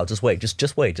 oh, just wait,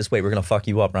 we're gonna fuck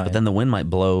you up, Ryan. But then the wind might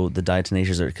blow the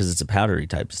diatomaceous earth because it's a powdery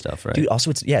type stuff, right? Dude,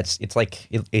 also it's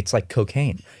like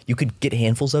cocaine. You could get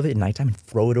handfuls of it at nighttime and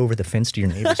throw it over the fence to your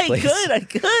neighbor's place. I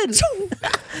could.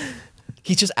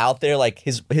 He's just out there, like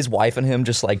his wife and him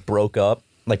just like broke up,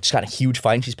 like just got a huge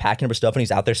fight, and she's packing up her stuff, and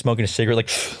he's out there smoking a cigarette, like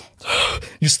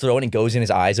you just throw it and it goes in his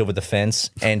eyes over the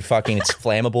fence, and fucking it's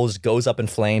flammable, it goes up in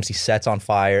flames, he sets on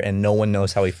fire, and no one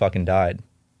knows how he fucking died.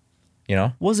 You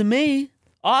know? Wasn't me,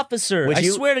 officer. Would I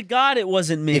you- swear to God, it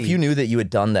wasn't me. If you knew that you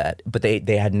had done that, but they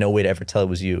had no way to ever tell it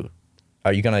was you,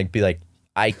 are you gonna be like,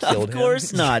 I killed him? Of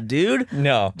course not, dude.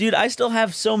 No. Dude, I still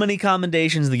have so many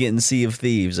commendations to get in Sea of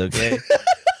Thieves, okay?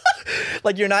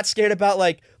 Like you're not scared about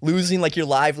like losing like your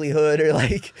livelihood or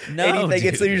like No, anything.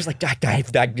 It's dude. you're just like, I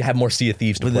have more Sea of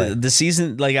Thieves to But play. the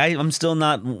season, like I'm still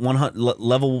not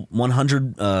level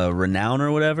 100 renown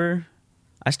or whatever.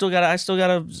 I still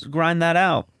gotta grind that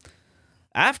out.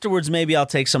 Afterwards, maybe I'll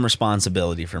take some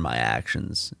responsibility for my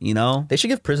actions. You know, They should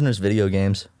give prisoners video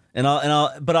games. but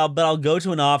I'll go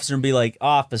to an officer and be like,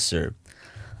 officer,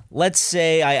 let's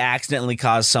say I accidentally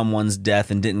caused someone's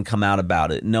death and didn't come out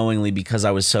about it knowingly because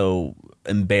I was so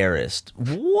embarrassed.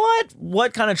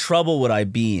 What kind of trouble would I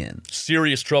be in?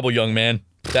 Serious trouble, young man.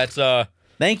 That's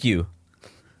Thank you.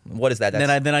 what is that?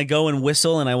 That's, Then I go and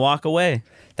whistle and I walk away.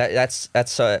 that's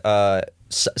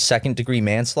second degree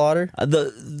manslaughter.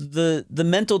 The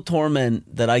mental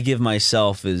torment that I give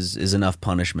myself is enough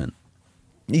punishment.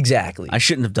 Exactly. I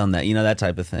shouldn't have done that. You know, that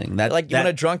type of thing. That like when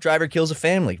a drunk driver kills a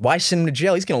family, why send him to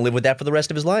jail? He's gonna live with that for the rest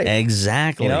of his life.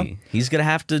 Exactly. You know? He's gonna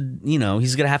have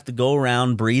to go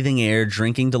around breathing air,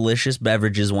 drinking delicious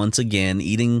beverages once again,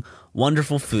 eating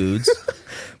wonderful foods.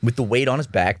 With the weight on his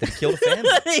back that he killed a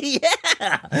family.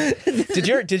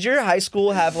 Yeah. Did your high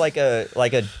school have like a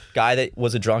guy that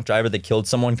was a drunk driver that killed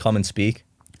someone come and speak?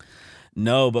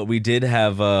 No, but we did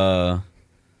have a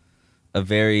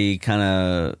very kind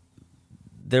of.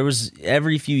 There was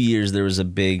every few years there was a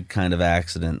big kind of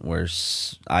accident where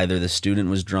either the student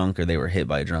was drunk or they were hit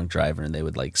by a drunk driver, and they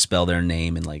would like spell their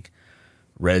name in like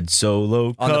red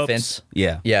solo On the cups. fence?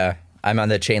 Yeah, Yeah, I'm on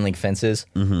the chain link fences.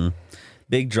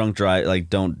 big drunk drive, like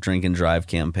don't drink and drive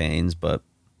campaigns, but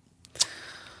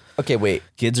Okay, wait.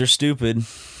 kids are stupid,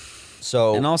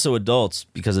 So and also adults,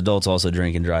 because adults also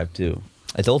drink and drive too.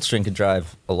 adults drink and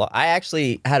drive a lot. I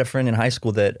actually had a friend in high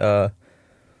school that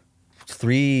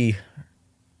 3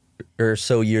 or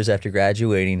so years after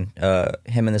graduating,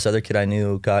 him and this other kid I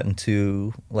knew got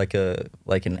into like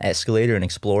an Escalator, an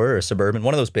Explorer, or a Suburban,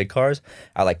 one of those big cars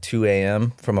at like 2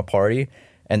 a.m. from a party,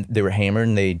 and they were hammered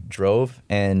and they drove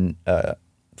and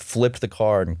flipped the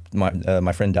car, and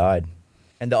my friend died.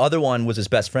 And the other one was his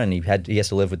best friend. He has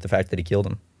to live with the fact that he killed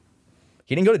him.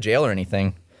 He didn't go to jail or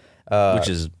anything.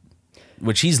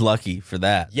 Which he's lucky for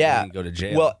that. He Yeah. didn't go to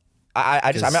jail. Well,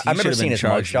 I remember should've seeing been his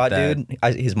charged with mugshot,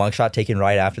 dude. His mugshot taken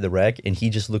right after the wreck, and he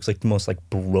just looks like the most like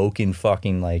broken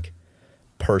fucking like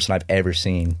person I've ever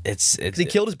seen. It's Because he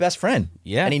killed his best friend.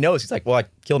 Yeah. And he knows. He's like, well, I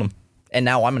killed him. And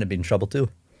now I'm going to be in trouble too.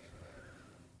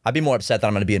 I'd be more upset that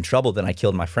I'm going to be in trouble than I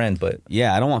killed my friend, but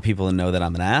Yeah, I don't want people to know that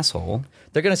I'm an asshole.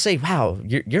 they're going to say, wow,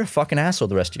 you're a fucking asshole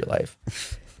the rest of your life.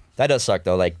 That does suck,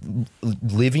 though. Like,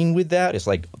 living with that is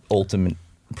like ultimate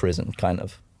prison, kind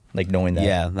of. Like, knowing that.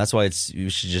 Yeah, that's why you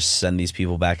should just send these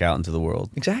people back out into the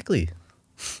world. Exactly.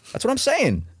 That's what I'm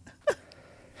saying.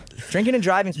 Drinking and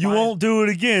driving. do it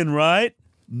again, right?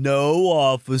 No,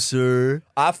 officer.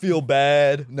 I feel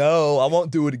bad. No, I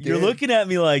won't do it again. You're looking at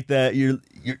me like that. You're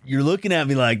looking at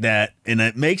me like that, and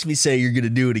it makes me say you're gonna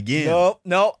do it again.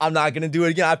 No, I'm not gonna do it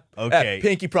again. Okay.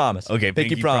 Pinky promise. Okay,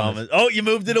 pinky promise. Oh, you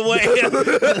moved it away.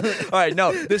 All right,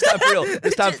 no, this time for real.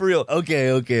 This time for real.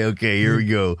 Okay. Here we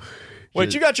go.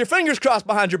 Wait, you got your fingers crossed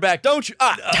behind your back, don't you?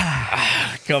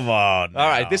 Come on. All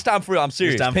right, this time for real. I'm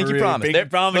serious. This time Pinky for real. promise. Pinky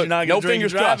promise. Look, You're not no gonna drink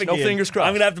fingers and drive crossed. No again. fingers crossed.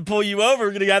 I'm gonna have to pull you over.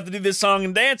 We're gonna have to do this song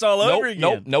and dance all over again.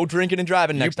 Nope. No drinking and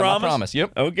driving next time. I promise.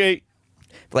 Yep. Okay.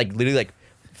 Like literally, like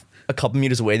a couple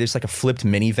meters away, there's like a flipped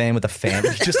minivan with a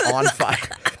family just on fire.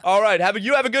 All right,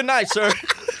 you have a good night, sir.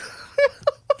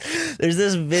 There's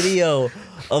this video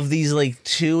of these like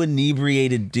two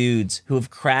inebriated dudes who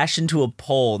have crashed into a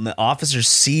pole, and the officers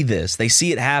see this. They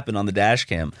see it happen on the dash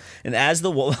cam. And as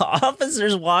the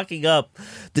officer's walking up,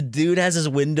 the dude has his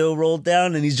window rolled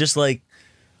down, and he's just like,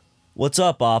 "What's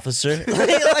up, officer?"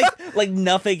 like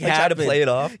nothing happened. Try to play it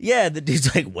off. Yeah, the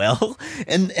dude's like, "Well,"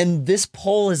 and this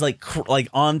pole is like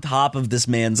on top of this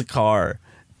man's car.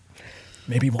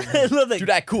 Maybe he won't. Like, Dude,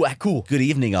 act cool. Good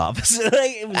evening, officer.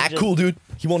 Like, it was Act just- cool, dude.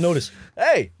 He won't notice.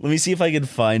 Hey. Let me see if I can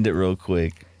find it real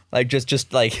quick. Like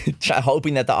just like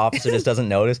hoping that the officer just doesn't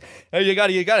notice. Hey, you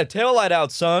got a tail light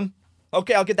out, son.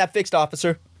 Okay, I'll get that fixed,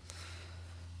 officer.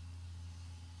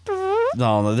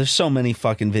 No, there's so many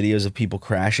fucking videos of people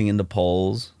crashing into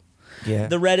poles. Yeah.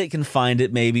 The Reddit can find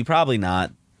it, maybe, probably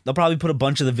not. They'll probably put a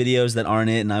bunch of the videos that aren't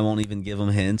it, and I won't even give them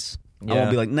hints. I Yeah.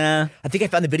 won't be like, nah, I think I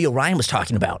found the video Ryan was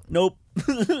talking about. nope,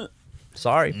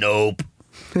 Sorry. nope.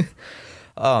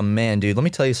 Oh man, dude, let me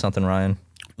tell you something, Ryan.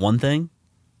 One thing,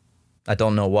 I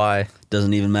don't know why.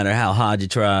 doesn't even matter how hard you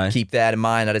try. Keep that in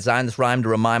mind. I designed this rhyme to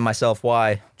remind myself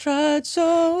why. Tried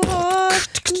so hard,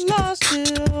 lost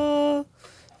it all.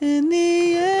 In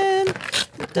the end,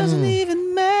 it doesn't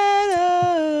even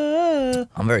matter.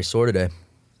 I'm very sore today.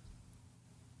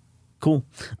 Cool.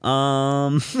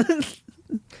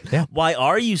 Yeah. Why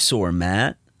are you sore,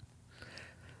 Matt?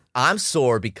 I'm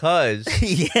sore because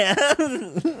Yeah.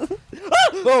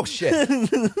 oh shit.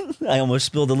 I almost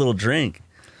spilled a little drink.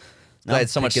 I had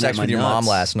so much Picking at sex my with your mom nuts.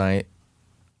 last night,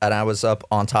 and I was up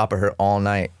on top of her all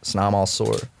night, so now I'm all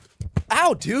sore.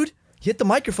 Ow, dude! You hit the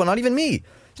microphone, not even me. You know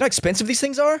how expensive these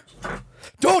things are?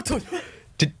 Don't.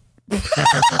 Did-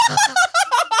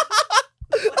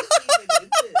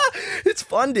 It's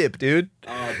Fun Dip, dude.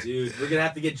 Oh, dude, we're gonna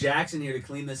have to get Jackson here to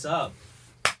clean this up.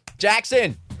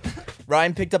 Jackson!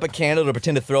 Ryan picked up a candle to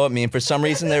pretend to throw at me, and for some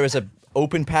reason there was an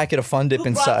open packet of Fun Dip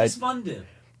inside. Fun Dip?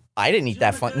 I didn't eat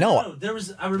that Fun. No, There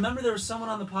was. I remember there was someone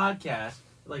on the podcast.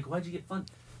 Like, why'd you get Fun?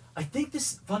 I think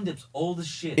this Fun Dip's old as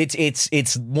shit.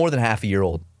 it's more than half a year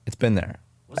old. It's been there.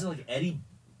 Was it like Eddie?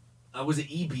 Was it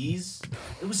EB's?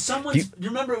 It was someone's. Do you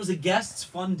remember? It was a guest's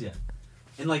Fun Dip,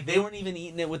 and like they weren't even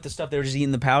eating it with the stuff. They were just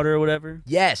eating the powder or whatever.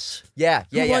 Yes. Yeah.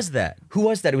 Who was that? Who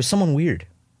was that? It was someone weird.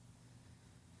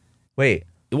 Wait,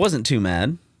 It wasn't Too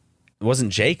Mad. It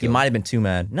wasn't Jacob. you might have been too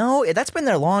mad. No, that's been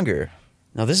there longer.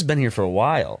 No, this has been here for a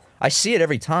while. I see it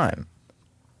every time.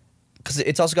 Because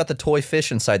it's also got the toy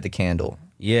fish inside the candle.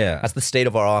 Yeah. That's the state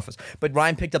of our office. But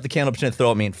Ryan picked up the candle, pretended to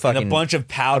throw at me, and fucking And a bunch of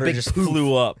powder big just poof.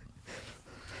 flew up.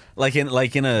 Like in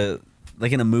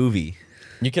a movie.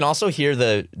 You can also hear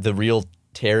the real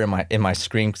tear in my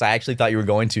scream because I actually thought you were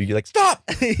going to. You're like, stop!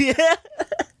 Yeah.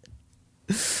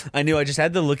 I knew. I just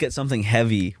had to look at something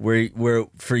heavy where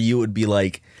for you it would be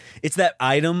like, it's that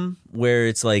item where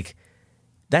it's like,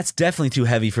 that's definitely too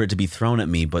heavy for it to be thrown at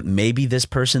me, but maybe this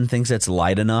person thinks it's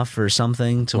light enough or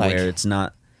something to Like- where it's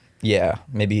not. Yeah,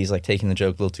 maybe he's like taking the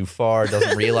joke a little too far,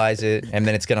 doesn't realize it, and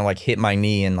then it's gonna like hit my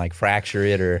knee and like fracture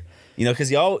it or You know, because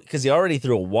he already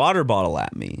threw a water bottle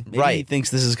at me. Maybe Right. he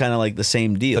thinks this is kind of like the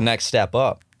same deal. the next step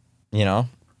up, you know?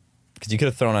 Because you could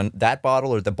have thrown on that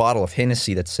bottle or the bottle of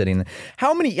Hennessy that's sitting there.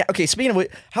 How many? Yeah, okay, speaking of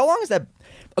which, how long is that?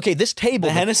 Okay, this table.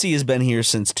 The Hennessy has been here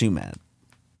since Too Mad.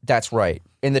 That's right.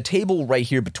 And the table right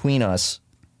here between us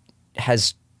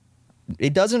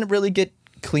it doesn't really get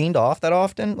cleaned off that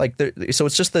often. Like, so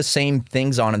it's just the same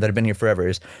things on it that have been here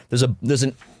forever. There's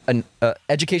an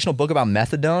educational book about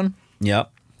methadone.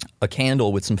 Yep. a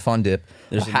candle with some Fun Dip,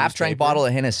 There's a a half-drank newspaper? bottle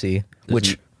of Hennessy,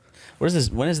 which Where's this?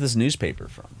 When is this newspaper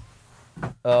from?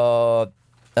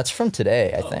 that's from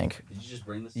today, I think. Did you just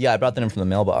bring this? Yeah, I brought that in from the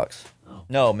mailbox. Oh.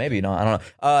 No, maybe not. I don't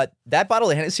know. That bottle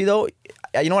of Hennessy, though,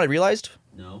 you know what I realized?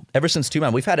 No. Ever since 2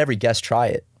 Man, we've had every guest try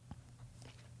it.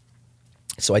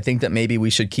 So I think that maybe we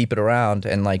should keep it around,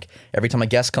 and like every time a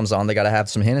guest comes on, they got to have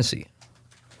some Hennessy.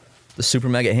 The Super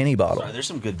Mega Henny bottle. Sorry, there's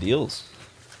some good deals.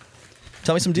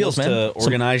 Tell me some deals, man. To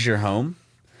organize your home.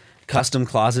 Custom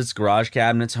closets, garage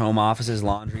cabinets, home offices,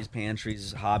 laundries,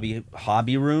 pantries,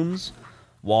 hobby rooms,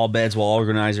 wall beds, wall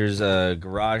organizers,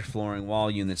 garage flooring,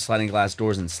 wall units, sliding glass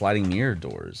doors, and sliding mirror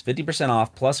doors. 50%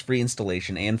 off plus free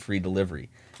installation and free delivery.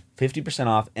 50%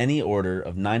 off any order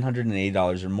of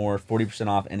 $980 or more. 40%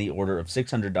 off any order of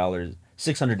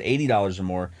 $680 or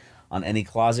more on any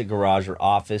closet, garage, or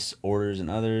office orders and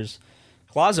others.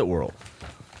 Closet World.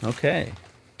 Okay.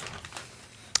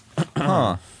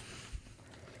 Huh.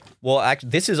 Well, actually,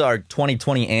 this is our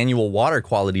 2020 annual water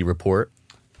quality report.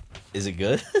 Is it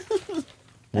good?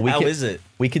 Well, How is it?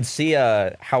 We could see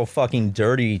how fucking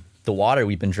dirty the water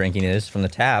we've been drinking is from the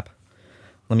tap.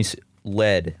 Let me see.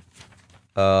 Lead.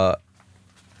 Okay,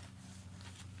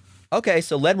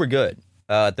 so lead we're good.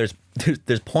 There's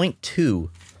 0.2.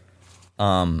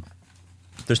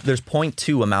 There's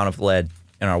 0.2 amount of lead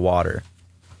in our water.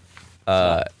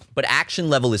 But action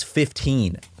level is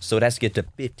 15, so it has to get to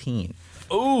 15.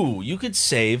 Ooh, you could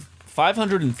save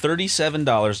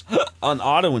 $537 on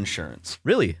auto insurance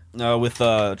Really? with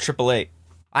AAA.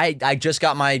 I just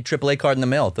got my AAA card in the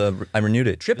mail. I renewed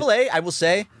it. AAA, I will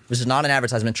say, this is not an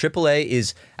advertisement. AAA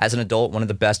is, as an adult, one of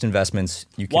the best investments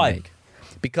you can Why? make.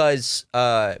 Because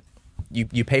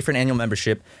you pay for an annual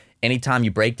membership. Anytime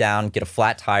you break down, get a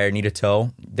flat tire, need a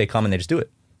tow, they come and they just do it.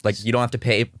 Like, you don't have to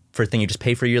pay for a thing. You just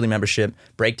pay for a yearly membership,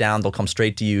 break down, they'll come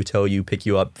straight to you, tow you, pick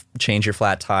you up, change your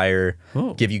flat tire,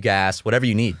 give you gas, whatever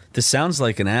you need. This sounds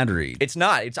like an ad read. It's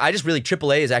not. I just really,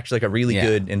 AAA is actually like a really Yeah.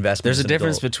 good investment. There's as a an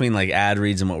difference adult. between like ad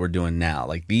reads and what we're doing now.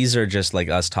 Like these are just like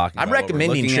us talking. I'm about what we're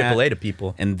recommending looking at, AAA to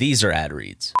people. and these are ad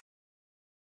reads.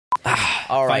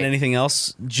 All right. Find anything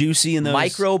else juicy in those?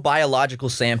 Microbiological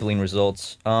sampling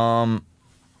results.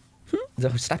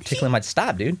 Stop tickling my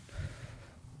stop, dude.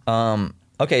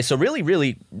 Okay, so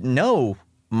really no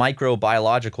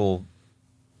microbiological,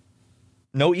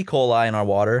 no E. coli in our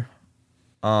water.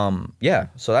 Yeah,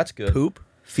 so that's good. Poop,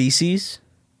 feces.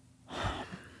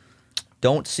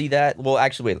 Don't see that. Well,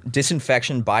 actually, wait.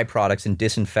 Disinfection byproducts and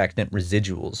disinfectant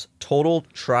residuals. Total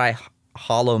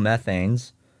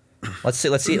trihalomethanes. Let's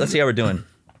see how we're doing.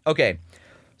 Okay,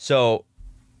 so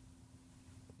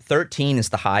 13 is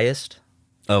the highest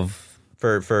Of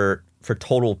for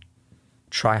total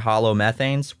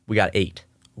trihalomethanes. We got 8.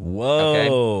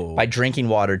 whoa. Okay, by drinking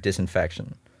water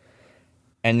disinfection.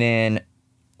 And then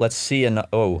let's see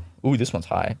this one's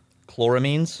high.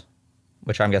 Chloramines,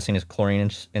 which I'm guessing is chlorine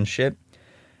and shit.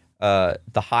 The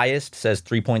highest says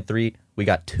 3.3. We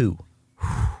got 2.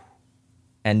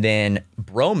 And then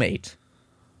bromate,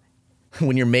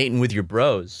 when you're mating with your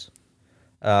bros,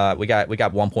 we got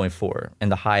 1.4,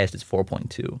 and the highest is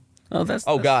 4.2.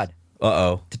 Oh, God.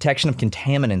 Uh-oh. Detection of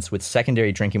contaminants with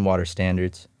secondary drinking water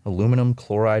standards. Aluminum,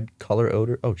 chloride, color,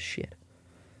 odor. Oh, shit.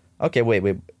 Okay, wait.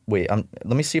 Let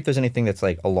me see if there's anything that's,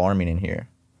 like, alarming in here.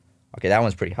 Okay, that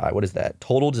one's pretty high. What is that?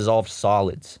 Total dissolved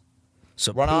solids.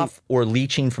 So Runoff or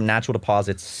leaching from natural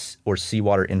deposits or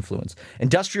seawater influence.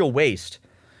 Industrial waste.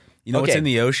 You know what's Okay. in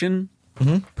the ocean?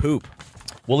 Mm-hmm. Poop.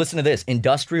 Well, listen to this.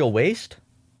 Industrial waste,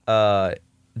 the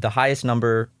highest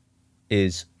number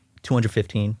is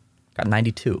 215. Got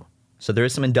 92. So there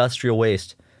is some industrial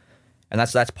waste. And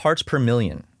that's parts per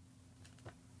million.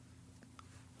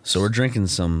 So we're drinking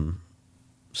some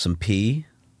pee.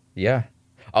 Yeah.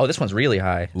 Oh, this one's really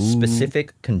high.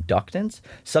 Specific conductants?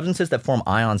 Substances that form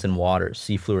ions in water,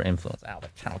 seafloor influence. I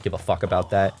don't give a fuck about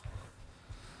that.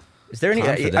 Is there any...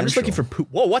 I'm just looking for poop.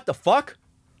 Whoa, what the fuck?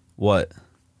 What?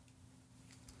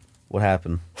 What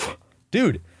happened?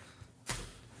 Dude.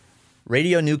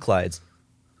 Radionuclides.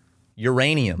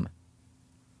 Uranium.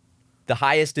 The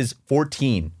highest is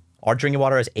 14. Our drinking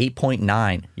water is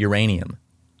 8.9 uranium.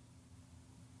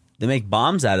 They make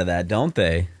bombs out of that, don't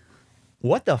they?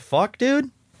 What the fuck,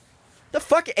 dude? The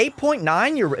fuck,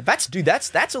 8.9?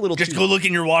 That's a little Just too... go look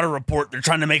in your water report. They're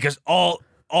trying to make us all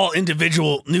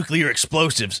individual nuclear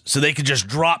explosives so they could just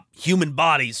drop human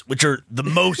bodies, which are the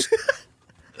most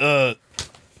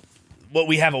what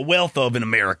we have a wealth of in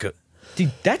America.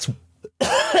 Dude, that's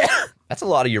a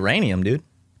lot of uranium, dude.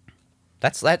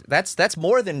 That's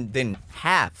more than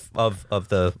half of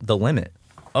the limit.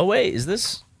 Oh wait, is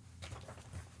this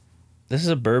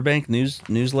a Burbank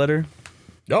newsletter?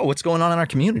 Oh, what's going on in our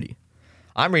community?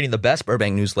 I'm reading the best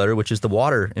Burbank newsletter, which is the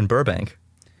water in Burbank.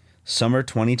 Summer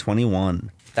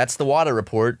 2021. That's the water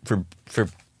report for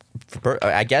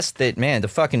I guess that, man, the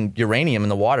fucking uranium in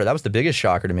the water, that was the biggest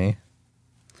shocker to me.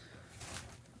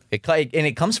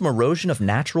 It comes from erosion of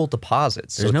natural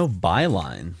deposits. There's no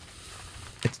byline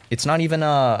It's not even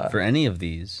for any of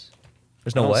these.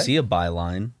 There's I no don't what? see a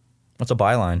byline What's a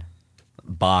byline?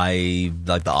 by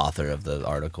like the author of the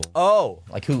article. Oh,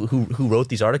 like who wrote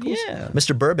these articles? Yeah.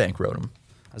 Mr. Burbank wrote them.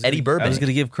 Eddie Burbank. I was going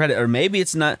to give credit, or maybe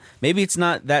it's not. Maybe it's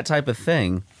not that type of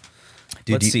thing.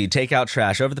 Dude, Let's see. Take out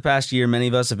trash. Over the past year, many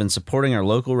of us have been supporting our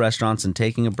local restaurants and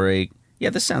taking a break. Yeah,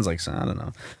 this sounds like I don't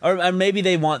know. Or maybe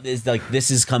they want this like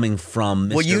this is coming from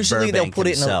Mr. Well, usually Burbank they'll put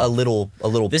himself. it in a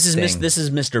little. This is thing. this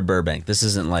is Mr. Burbank. This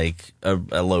isn't like a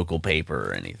local paper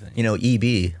or anything. You know,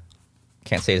 EB.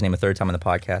 Can't say his name a third time on the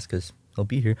podcast because he'll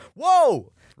be here.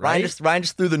 Whoa! Right? Ryan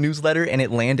just threw the newsletter and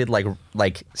it landed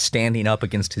like standing up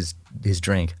against his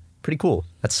drink. Pretty cool.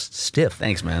 That's stiff.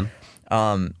 Thanks, man.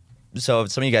 So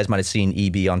some of you guys might have seen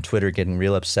EB on Twitter getting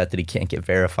real upset that he can't get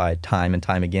verified time and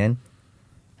time again.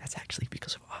 That's actually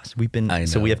because of us.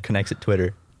 So we have connects at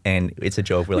Twitter, and it's a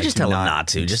joke. We're like, just tell him not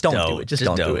to. Just don't do it. Just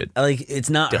don't do it. Like it's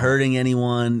not hurting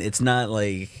anyone. It's not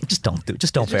like Just don't do it.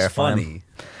 Just don't it's just verify him. funny.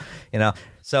 You know.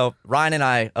 So Ryan and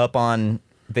I up on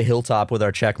the hilltop with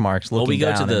our check marks, looking Well, we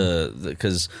go down. to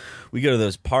because we go to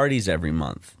those parties every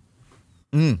month.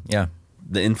 yeah.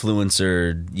 The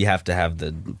influencer, you have to have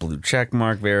the blue check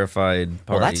mark verified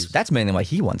Well, parties. that's mainly why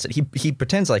he wants it. He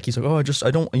pretends like he's like, oh, I just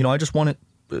want it.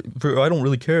 I don't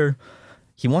really care.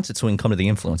 He wants it so he can come to the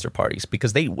influencer parties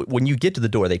because when you get to the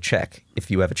door, they check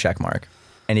if you have a check mark,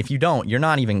 and if you don't, you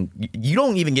don't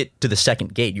even get to the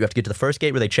second gate. You have to get to the first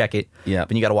gate where they check it. Yeah.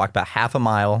 Then you got to walk about half a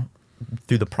mile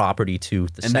through the property to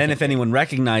the and second. then if anyone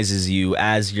recognizes you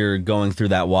as you're going through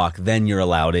that walk, then you're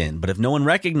allowed in. But if no one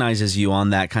recognizes you on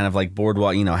that kind of like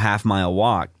boardwalk, half mile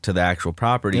walk to the actual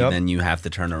property, Yep. then you have to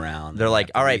turn around. They're You like,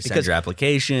 have to all right, resend because your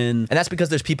application. And that's because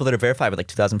there's people that are verified with like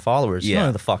 2,000 followers. You Yeah. don't know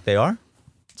who the fuck they are.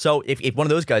 So if one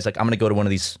of those guys, like, I'm going to go to one of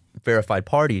these verified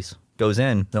parties, goes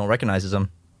in, no one recognizes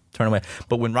them, turn away.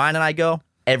 But when Ryan and I go,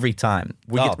 every time,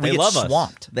 we Oh, get they love us.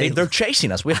 swamped. They're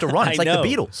chasing us. We have to run. It's I like the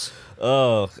know. Beatles.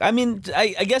 Oh, I mean,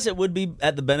 I guess it would be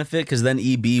at the benefit because then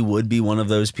EB would be one of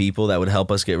those people that would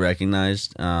help us get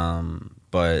recognized.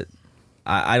 But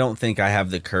I don't think I have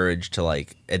the courage to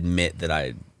like admit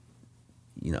that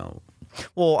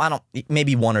Well, I don't.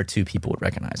 Maybe one or two people would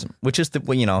recognize him, which is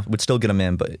would still get him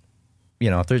in. But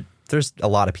if there's a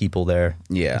lot of people there.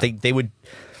 Yeah. they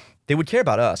would care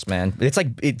about us, man. It's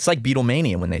like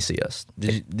Beatlemania when they see us.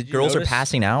 Did you Girls notice- are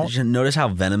passing out. Did you notice how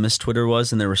venomous Twitter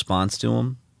was in their response to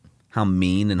him? How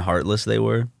mean and heartless they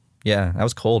were. Yeah, that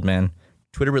was cold, man.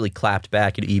 Twitter really clapped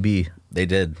back at EB. They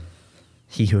did,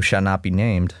 He who shall not be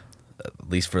named. at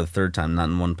least for the third time. Not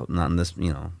in this,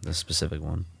 this specific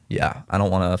one. Yeah, I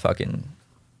don't want to fucking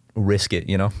risk it,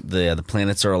 The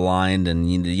planets are aligned,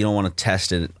 and you don't want to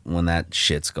test it when that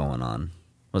shit's going on.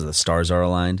 Was it the stars are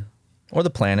aligned? Or the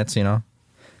planets, Well,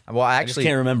 I just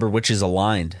can't remember which is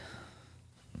aligned.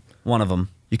 One of them.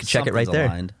 You can check it right Something's there.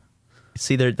 aligned.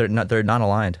 See, they're not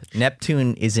aligned.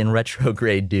 Neptune is in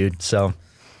retrograde, dude. So,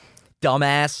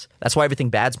 dumbass. That's why everything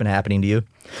bad's been happening to you.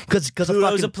 Because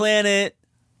Pluto's a planet.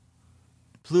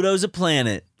 Pluto's a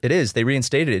planet. It is. They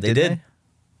reinstated it. They didn't did. They?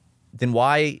 Then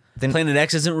why? Then Planet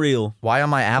X isn't real. why on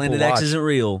my Apple Planet Watch? X isn't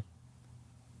real.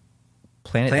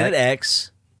 Planet Planet X.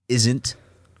 X isn't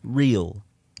real.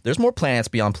 There's more planets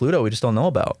beyond Pluto we just don't know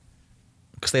about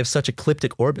because they have such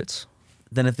ecliptic orbits.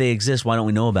 Then if they exist, why don't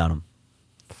we know about them?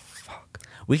 Fuck.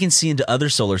 We can see into other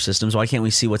solar systems. Why can't we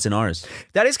see what's in ours?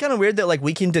 That is kind of weird that like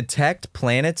we can detect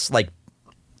planets like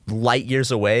light years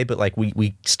away, but like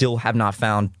we still have not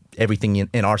found everything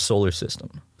in our solar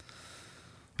system.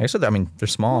 I guess they're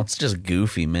small. It's just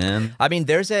goofy, man. I mean,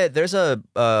 there's a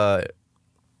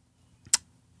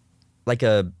like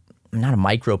a not a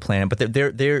microplanet, but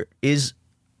there is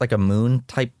like a moon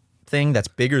type thing that's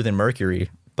bigger than Mercury,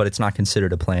 but it's not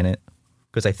considered a planet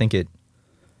because I think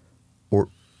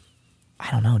I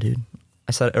don't know, dude.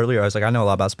 I said it earlier. I was like, I know a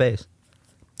lot about space.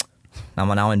 I'm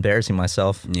now embarrassing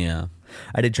myself. Yeah.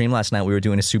 I did a dream last night. We were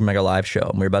doing a Super Mega Live show,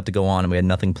 and we were about to go on, and we had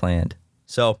nothing planned.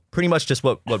 So pretty much just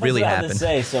what really happened.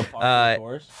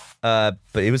 But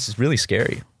it was really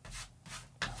scary.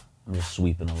 I'm just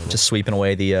sweeping a little. Just sweeping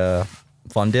away the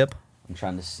fun dip. I'm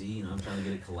trying to see. I'm trying to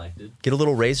get it collected. Get a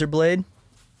little razor blade.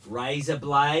 Razor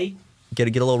blade. Get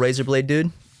a little razor blade,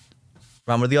 dude.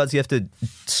 Ron, what are the odds you have to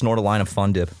snort a line of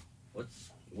fun dip?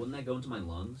 Wouldn't that go into my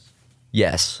lungs?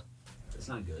 Yes. That's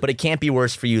not good. But it can't be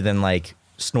worse for you than like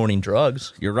snorting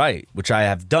drugs. You're right, which I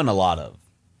have done a lot of.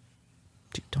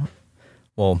 Dude, don't.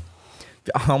 Well,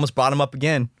 I almost brought him up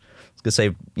again. I was gonna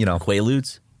say,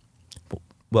 Quaaludes.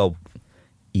 Well,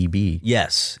 EB.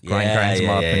 Yes. Grinds him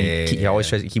up, and he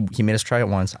always yeah. tries. He made us try it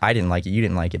once. I didn't like it. You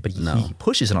didn't like it, but he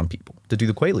pushes it on people to do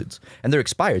the Quaaludes, and they're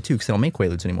expired too because they don't make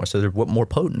Quaaludes anymore, so they're more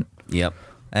potent. Yep.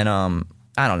 And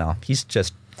I don't know. He's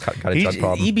just got a drug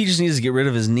problem. EB just needs to get rid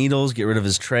of his needles, get rid of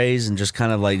his trays, and just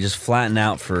kind of like just flatten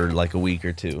out for like a week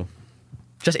or two.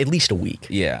 Just at least a week.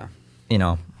 Yeah.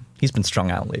 He's been strung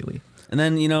out lately. And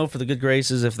then for the good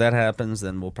graces, if that happens,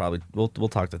 then we'll probably we'll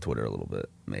talk to Twitter a little bit,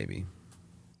 maybe.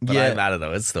 But Yeah. I don't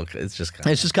know. It's just kind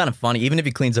of. It's just kind of funny. Even if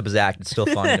he cleans up his act, it's still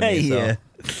funny to me.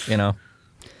 Yeah.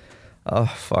 Oh,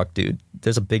 fuck, dude.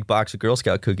 There's a big box of Girl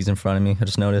Scout cookies in front of me. I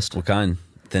just noticed. What kind?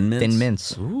 Thin Mints? Thin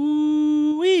Mints.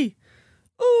 Ooh wee.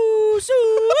 Ooh,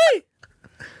 soo-wee.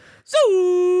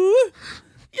 Soo-wee.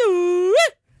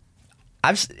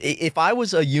 If I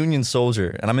was a Union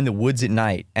soldier and I'm in the woods at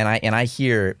night and I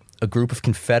hear a group of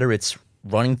Confederates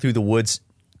running through the woods,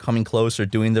 coming closer,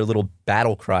 doing their little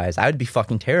battle cries, I would be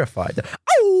fucking terrified.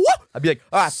 Oh! I'd be like,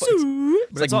 it's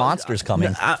like monsters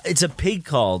coming. It's a pig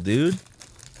call, dude.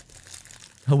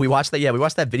 Oh, we watched that. Yeah, we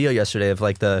watched that video yesterday of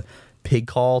like the pig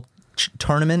call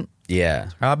tournament. Yeah.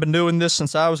 I've been doing this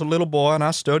since I was a little boy, and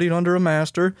I studied under a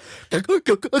master.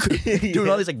 Doing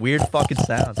all these like weird fucking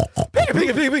sounds. Pig.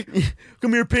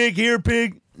 Come here, pig. Here,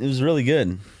 pig. It was really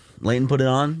good. Leighton put it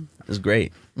on. It was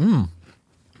great.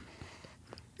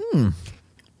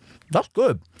 That's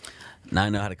good. Now I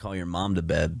know how to call your mom to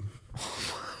bed.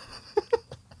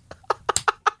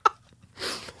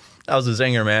 That was a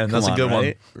zinger, man. That's a good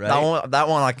right? one. That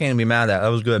one I can't be mad at. That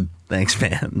was good. Thanks,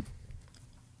 man.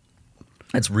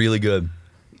 That's really good.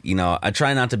 I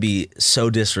try not to be so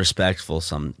disrespectful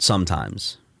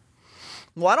sometimes.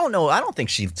 Well, I don't know. I don't think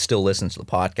she still listens to the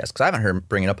podcast because I haven't heard her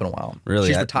bring it up in a while. Really?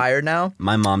 She's retired now?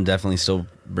 My mom definitely still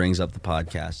brings up the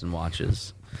podcast and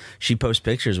watches. She posts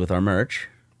pictures with our merch.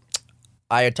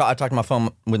 I talked on my phone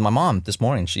with my mom this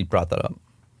morning. She brought that up.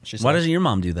 She's Why like, doesn't your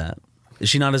mom do that? Is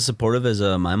she not as supportive as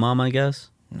my mom, I guess?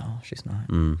 No, she's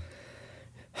not.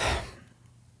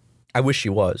 I wish she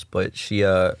was, but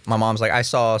my mom's like, I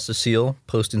saw Cecile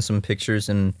posting some pictures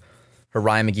in her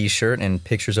Ryan McGee shirt and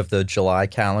pictures of the July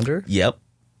calendar. Yep.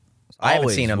 I haven't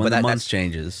Always, seen them, when but the month that's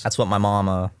changes. That's what my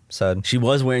mom said. She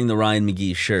was wearing the Ryan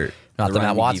McGee shirt. Not the Ryan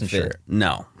Matt McGee Watson fit. shirt.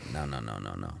 No.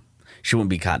 She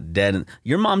wouldn't be caught dead.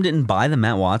 Your mom didn't buy the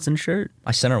Matt Watson shirt?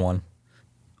 I sent her one.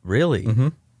 Really? Mm-hmm.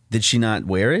 Did she not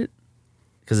wear it?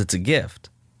 Because it's a gift.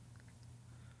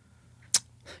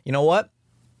 You know what?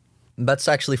 That's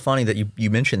actually funny that you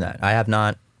mentioned that. I have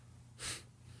not.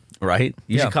 Right?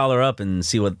 You Yeah. should call her up and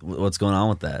see what's going on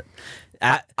with that.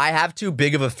 I have too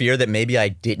big of a fear that maybe I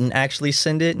didn't actually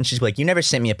send it, and she's like, "You never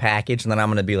sent me a package," and then I'm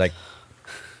going to be like,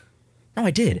 "No,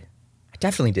 I did. I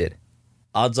definitely did."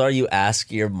 Odds are you ask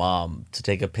your mom to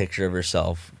take a picture of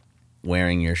herself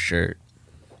wearing your shirt.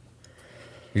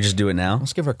 You just do it now?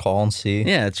 Let's give her a call and see.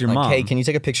 Yeah, it's your like, mom. Hey, can you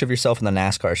take a picture of yourself in the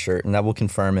NASCAR shirt, and that will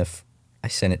confirm if I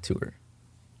sent it to her.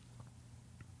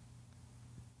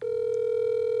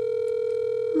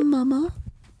 Mama?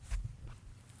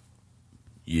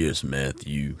 Yes,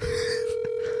 Matthew.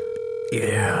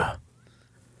 Yeah.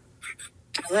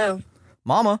 Hello.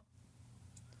 Mama.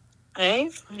 Hey,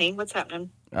 honey, what's happening?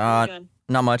 What are you doing?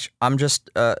 Not much. I'm just,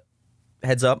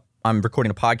 heads up, I'm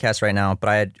recording a podcast right now, but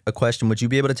I had a question. Would you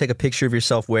be able to take a picture of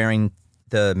yourself wearing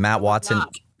the Matt Watson?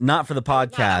 Not for the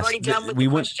podcast. I'm already done with we the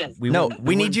wouldn't- question. we No, wouldn't-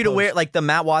 we need wouldn't you to post- wear like the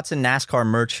Matt Watson NASCAR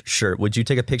merch shirt. Would you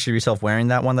take a picture of yourself wearing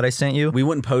that one that I sent you? We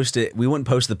wouldn't post it. We wouldn't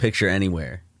post the picture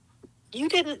anywhere. You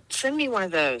didn't send me one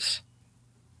of those.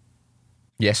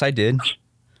 Yes, I did.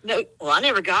 No, well, I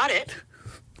never got it.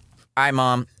 All right,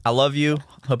 Mom. I love you.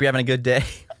 Hope you're having a good day.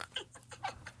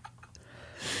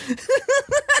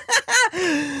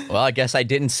 Well, I guess I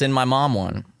didn't send my mom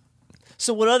one.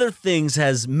 So what other things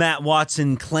has Matt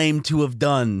Watson claimed to have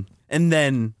done and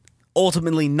then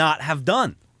ultimately not have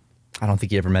done? I don't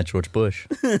think he ever met George Bush.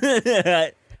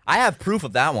 I have proof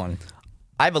of that one.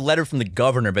 I have a letter from the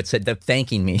governor that said that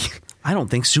thanking me. I don't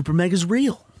think Super Mega's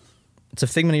real. It's a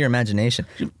figment of your imagination.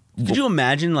 Could you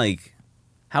imagine like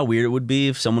how weird it would be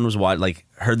if someone was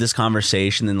heard this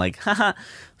conversation and like, haha,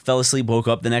 fell asleep, woke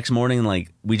up the next morning and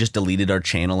like we just deleted our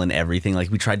channel and everything.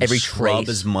 Like we tried to Every scrub trace.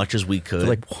 as much as we could. They're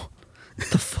like, what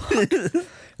the fuck?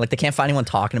 Like they can't find anyone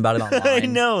talking about it online. I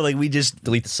know. Like we just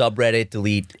Delete the subreddit,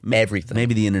 delete everything.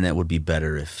 maybe the internet would be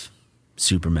better if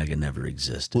Super Mega never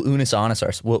existed. We'll unis honest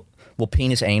ourselves. We'll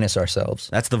penis anus ourselves.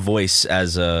 That's the voice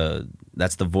that's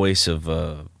the voice of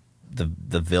the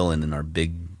villain in our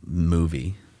big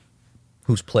movie.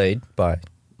 Who's played by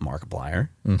Markiplier.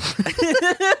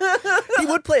 He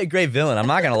would play a great villain. I'm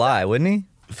not gonna lie, wouldn't he?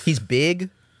 He's big.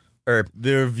 Or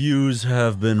their views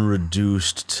have been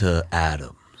reduced to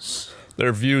atoms.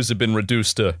 Their views have been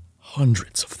reduced to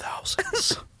hundreds of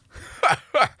thousands.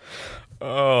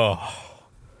 Oh.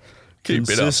 Keep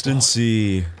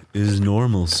Consistency is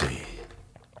normalcy.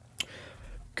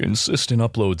 Consistent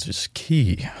uploads is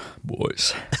key,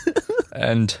 boys.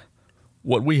 And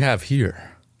what we have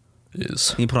here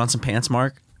is... Can you put on some pants,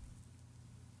 Mark?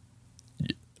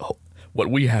 What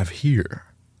we have here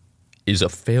is a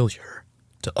failure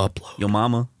to upload. Yo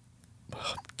mama.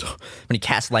 When he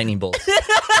casts lightning bolts.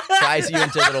 Fries you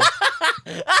into little...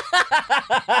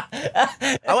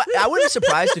 I wouldn't be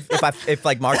surprised if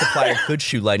like Markiplier could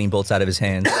shoot lightning bolts out of his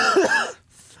hands.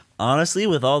 Honestly,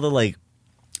 with all the like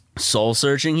soul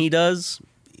searching he does,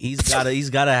 he's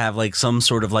gotta have like some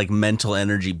sort of like mental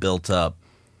energy built up.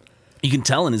 You can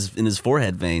tell in his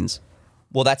forehead veins.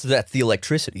 Well, that's the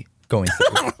electricity going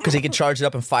through, because he can charge it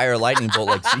up and fire a lightning bolt.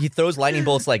 Like he throws lightning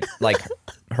bolts like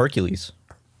Hercules.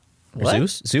 What?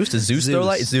 Zeus? Does Zeus throw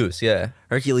light? Zeus, yeah.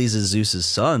 Hercules is Zeus's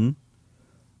son.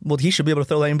 Well, he should be able to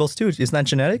throw lightning bolts too. Isn't that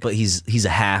genetic? But he's a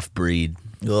half breed.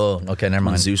 Oh, okay, never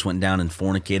mind. When Zeus went down and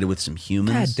fornicated with some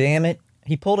humans. God damn it!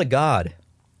 He pulled a god.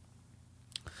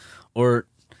 Or,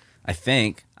 I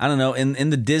don't know. In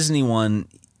the Disney one,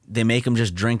 they make him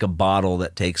just drink a bottle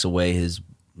that takes away his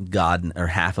god or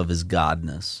half of his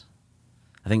godness.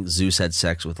 I think Zeus had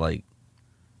sex with like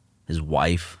his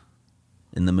wife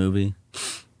in the movie.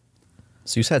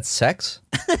 Zeus had sex?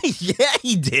 Yeah,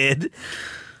 he did.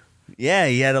 Yeah,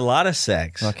 he had a lot of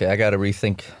sex. Okay, I gotta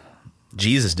rethink.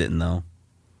 Jesus didn't though.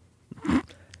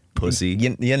 Pussy.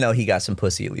 You know he got some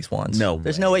pussy at least once. No,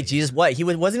 there's no way. Jesus, what?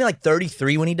 Wasn't he like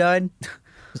 33 when he died?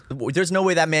 There's no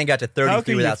way that man got to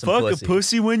 33 without some pussy. How can you fuck a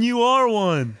pussy when you are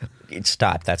one?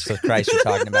 Stop. That's the Christ you're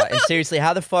talking about. And seriously,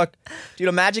 how the fuck, dude?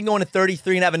 Imagine going to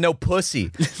 33 and having no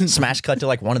pussy. Smash cut to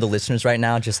like one of the listeners right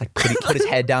now, just like put his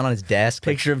head down on his desk.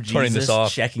 Picture of Jesus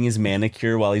checking his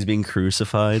manicure while he's being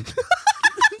crucified.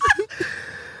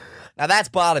 Now that's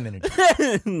bottom energy.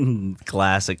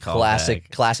 Classic callback.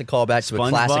 Classic callback to a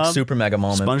classic super mega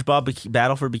moment. SpongeBob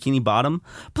Battle for Bikini Bottom.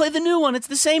 Play the new one. It's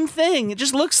the same thing. It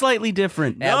just looks slightly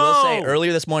different. Yeah, I will say,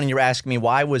 earlier this morning you were asking me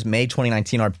why was May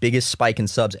 2019 our biggest spike in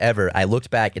subs ever. I looked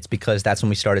back. It's because that's when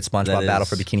we started SpongeBob Battle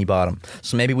for Bikini Bottom.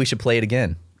 So maybe we should play it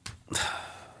again.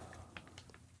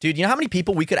 Dude, you know how many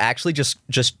people we could actually just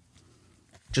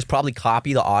probably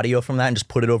copy the audio from that and just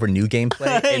put it over new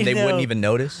gameplay and they wouldn't even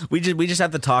notice? We just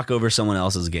have to talk over someone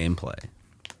else's gameplay.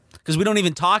 Because we don't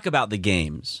even talk about the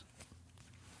games.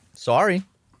 Sorry.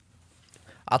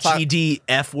 I'll talk. GD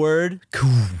F word.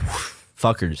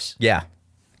 Fuckers. Yeah.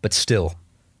 But still,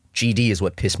 GD is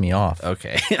what pissed me off.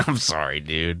 Okay. I'm sorry,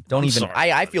 dude.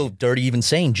 I feel dirty even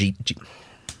saying G.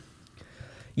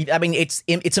 I mean, it's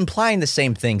implying the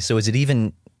same thing, so is it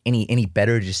even any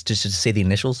better just to say the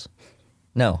initials?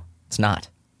 No, it's not.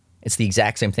 It's the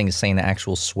exact same thing as saying the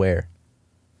actual swear.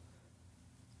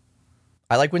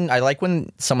 I like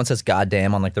when someone says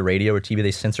 "goddamn" on like the radio or TV.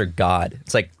 They censor "God."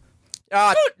 It's like,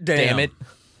 damn it.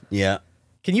 Yeah.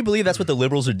 Can you believe that's what the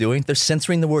liberals are doing? They're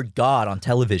censoring the word "God" on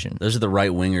television. Those are the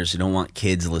right wingers who don't want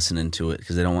kids listening to it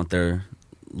because they don't want their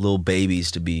little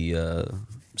babies to be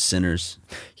sinners.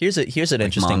 Here's an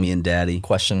interesting mommy and daddy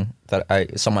question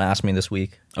that someone asked me this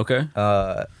week. Okay.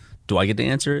 Do I get to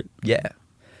answer it? Yeah.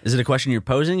 Is it a question you're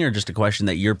posing or just a question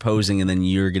that you're posing and then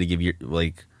you're going to give your,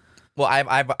 like... Well,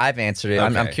 I've answered it.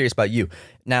 Okay. I'm curious about you.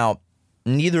 Now,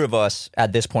 neither of us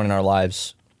at this point in our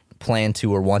lives plan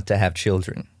to or want to have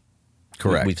children.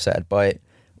 Correct. We've said. But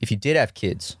if you did have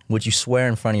kids, would you swear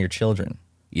in front of your children?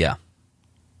 Yeah.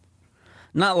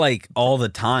 Not like all the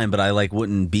time, but I like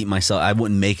wouldn't beat myself. I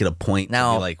wouldn't make it a point to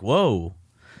be like, whoa.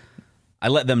 I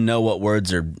let them know what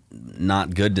words are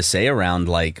not good to say around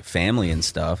like family and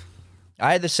stuff.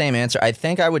 I had the same answer. I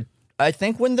think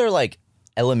when they're like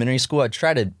elementary school, I'd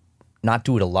try to not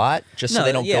do it a lot just so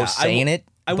they don't go saying it.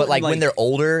 But like when they're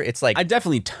older, it's like... I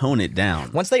definitely tone it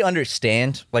down. Once they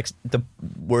understand like the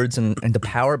words and the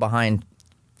power behind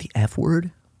the F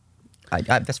word,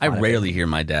 I rarely hear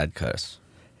my dad cuss.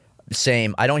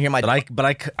 Same. I don't hear my...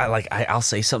 I'll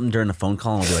say something during a phone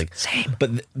call and I'll be like... Same.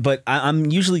 But I'm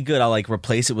usually good. I'll like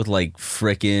replace it with like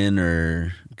frickin'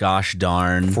 or gosh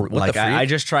darn. I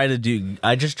just try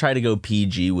to go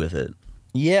PG with it.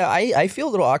 Yeah, I feel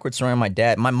a little awkward surrounding my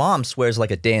dad. My mom swears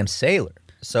like a damn sailor.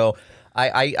 So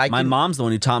my mom's the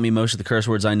one who taught me most of the curse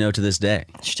words I know to this day.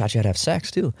 She taught you how to have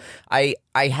sex too. I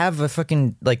have a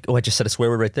fucking like... Oh, I just said a swear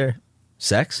word right there.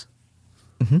 Sex?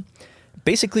 Mm-hmm.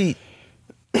 Basically...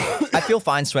 I feel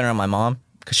fine swearing around my mom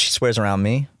because she swears around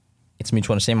me. It's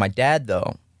mutual understanding. My dad,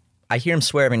 though, I hear him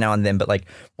swear every now and then, but like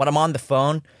when I'm on the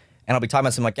phone and I'll be talking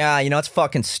about something like, it's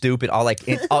fucking stupid.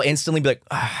 I'll instantly be like,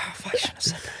 fuck, I shouldn't have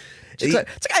said that. It's like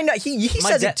I know he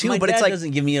says it too, but it's like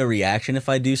doesn't give me a reaction if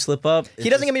I do slip up.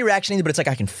 He doesn't give me a reaction either, but it's like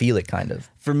I can feel it kind of.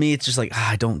 For me, it's just like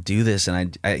I don't do this,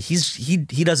 and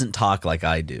he doesn't talk like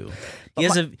I do. He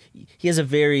has a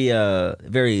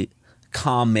very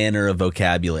calm manner of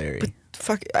vocabulary. But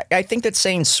fuck, I think that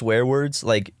saying swear words,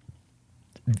 like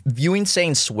viewing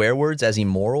saying swear words as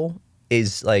immoral,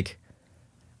 is like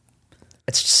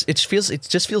it just feels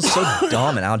so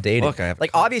dumb and outdated. Look,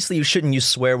 like obviously you shouldn't use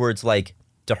swear words like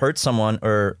to hurt someone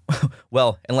or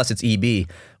well, unless it's EB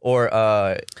or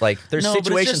like there's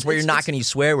situations where you're not going to use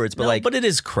swear words, but but it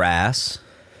is crass.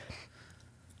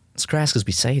 It's crass because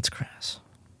we say it's crass.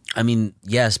 I mean,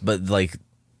 yes, but like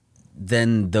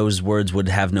then those words would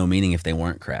have no meaning if they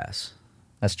weren't crass.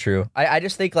 That's true. I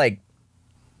just think like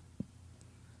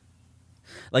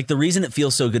the reason it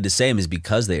feels so good to say them is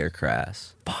because they are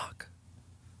crass. Fuck.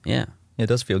 Yeah. It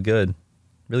does feel good.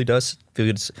 Really does feel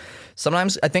good.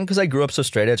 Sometimes I think because I grew up so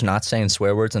straight edge, not saying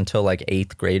swear words until like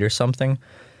 8th grade or something.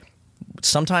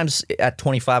 Sometimes at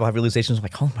 25, I have realizations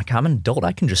like, oh my God, I'm an adult.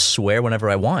 I can just swear whenever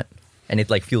I want. And it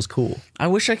like feels cool. I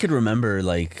wish I could remember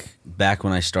like back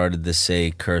when I started to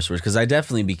say curse words, because I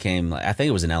definitely became like, I think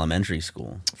it was in elementary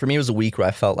school. For me, it was a week where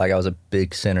I felt like I was a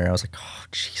big sinner. I was like, oh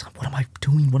jeez, what am I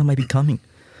doing? What am I becoming?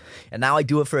 And now I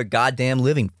do it for a goddamn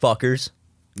living, fuckers.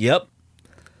 Yep.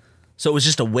 So it was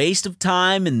just a waste of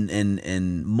time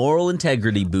and moral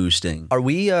integrity boosting. Are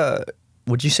we?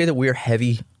 Would you say that we're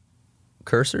heavy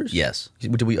cursors? Yes.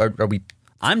 Do we? Are we?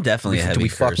 I'm definitely a heavy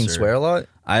cursor. Do we fucking swear a lot?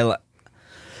 I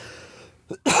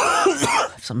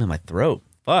have something in my throat.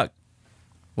 Fuck.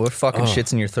 What fucking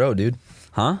shit's in your throat, dude?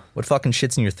 Huh? What fucking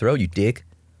shit's in your throat, you dick?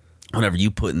 Whatever you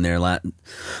put in there, Latin.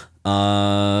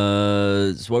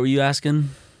 So what were you asking?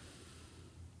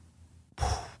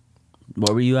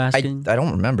 What were you asking? I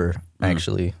don't remember,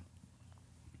 actually.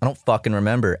 I don't fucking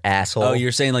remember, asshole. Oh,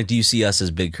 you're saying, like, do you see us as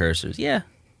big cursors? Yeah.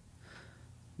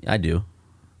 I do.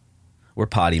 We're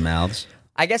potty mouths.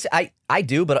 I guess I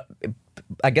do, but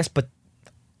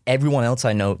everyone else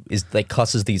I know is like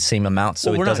cusses the same amount,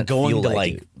 so we're it doesn't not going feel to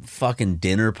like fucking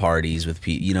dinner parties with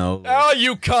people, you know. Oh,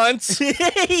 you cunts!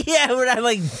 Yeah, we're not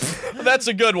like that's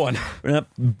a good one. We're not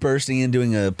bursting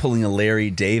in pulling a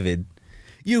Larry David.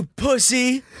 You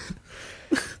pussy.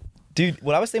 Dude,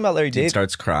 when I was thinking about Larry David,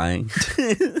 starts crying.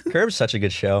 Curb's such a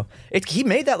good show. He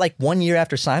made that like 1 year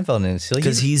after Seinfeld, and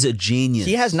because he's a genius.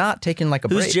 He has not taken like a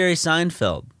break. Who's Jerry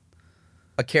Seinfeld?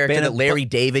 A character that Larry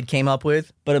David came up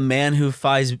with, but a man who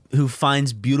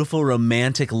finds beautiful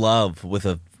romantic love with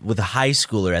a high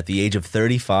schooler at the age of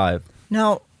 35.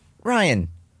 Now, Ryan,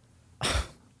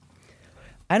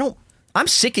 I'm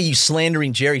sick of you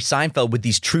slandering Jerry Seinfeld with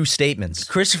these true statements.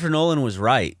 Christopher Nolan was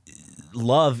right.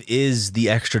 Love is the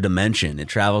extra dimension. It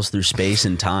travels through space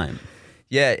and time.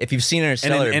 Yeah, if you've seen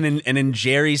Interstellar, and in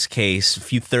Jerry's case,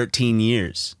 13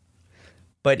 years.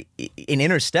 But in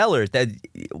Interstellar, that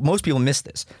most people miss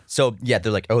this. So yeah,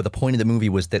 they're like, oh, the point of the movie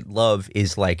was that love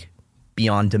is like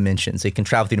beyond dimensions. It can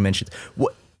travel through dimensions.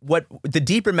 What the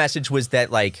deeper message was that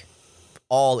like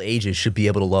all ages should be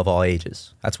able to love all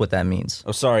ages. That's what that means.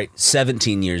 Oh, sorry,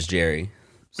 17 years, Jerry.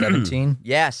 17?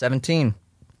 Yeah, 17.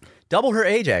 Double her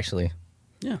age, actually.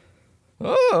 Yeah.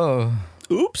 Oh.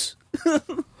 Oops.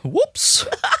 Whoops.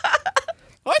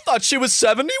 I thought she was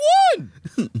 71.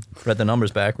 Read the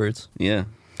numbers backwards. Yeah.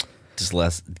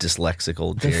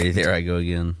 Dyslexical Jerry. There I go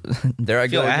again.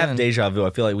 I have deja vu. I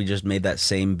feel like we just made that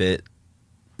same bit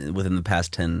within the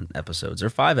past 10 episodes or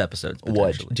 5 episodes.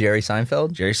 What? Jerry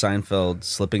Seinfeld? Jerry Seinfeld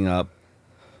slipping up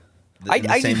in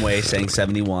the same way, saying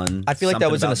 71. I feel like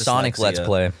that was in a Sonic Let's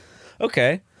Play.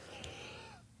 Okay.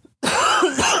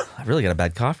 I really got a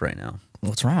bad cough right now.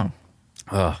 What's wrong?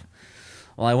 Well,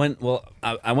 I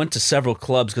went to several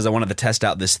clubs because I wanted to test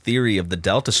out this theory of the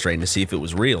Delta strain to see if it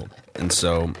was real, and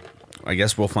so I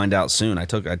guess we'll find out soon. I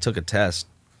took a test.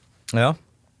 Yeah.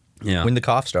 Yeah. When did the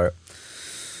cough start?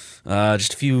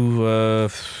 Just a few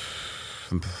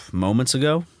moments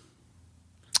ago,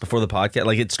 before the podcast.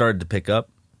 Like it started to pick up.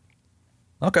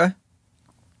 Okay.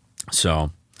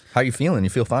 So, how you feeling? You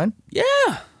feel fine?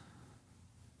 Yeah.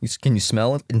 Can you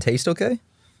smell it and taste okay?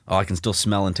 Oh, I can still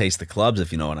smell and taste the clubs,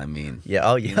 if you know what I mean. Yeah.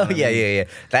 Oh, yeah. You know yeah.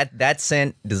 That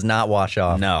scent does not wash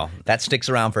off. No, that sticks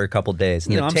around for a couple days.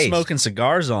 And I'm smoking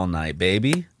cigars all night,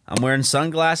 baby. I'm wearing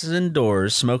sunglasses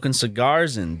indoors, smoking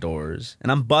cigars indoors,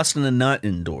 and I'm busting a nut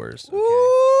indoors. Okay?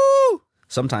 Woo!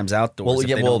 Sometimes outdoors.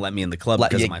 They don't let me in the club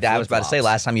because of my flip-flops. I was about to say,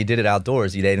 last time you did it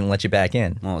outdoors, they didn't let you back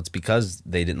in. Well, it's because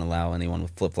they didn't allow anyone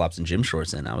with flip-flops and gym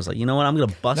shorts in. I was like, you know what? I'm going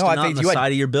to bust a nut on the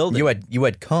side of your building. You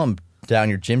had come down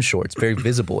your gym shorts, very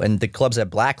visible. And the clubs have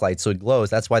black lights, so it glows.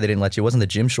 That's why they didn't let you. It wasn't the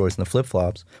gym shorts and the flip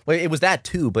flops. Well, it was that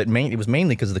too, but it was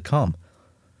mainly because of the cum.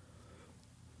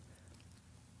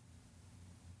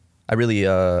 I really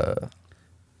I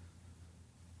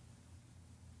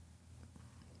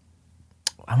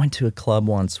went to a club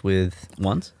once with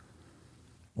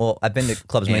Well, I've been to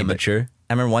clubs many, but Amateur.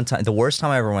 I remember one time. The worst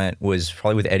time I ever went was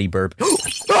probably with Eddie Burp.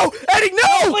 No, Eddie,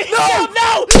 no.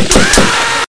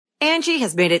 Angie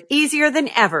has made it easier than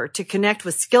ever to connect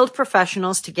with skilled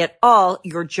professionals to get all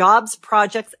your jobs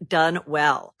projects done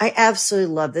well. I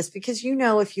absolutely love this because, you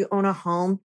know, if you own a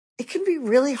home, it can be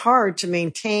really hard to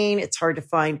maintain. It's hard to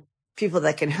find people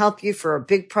that can help you for a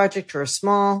big project or a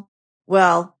small.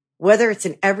 Well, whether it's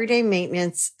in everyday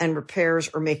maintenance and repairs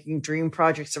or making dream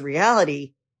projects a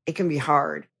reality, it can be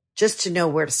hard just to know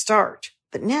where to start.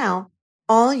 But now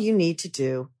all you need to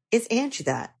do is Angie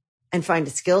that and find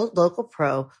a skilled local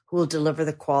pro who will deliver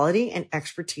the quality and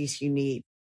expertise you need.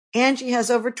 Angie has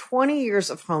over 20 years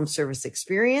of home service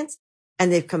experience,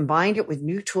 and they've combined it with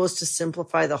new tools to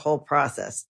simplify the whole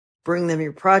process. Bring them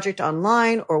your project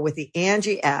online or with the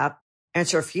Angie app,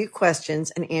 answer a few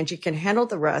questions, and Angie can handle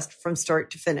the rest from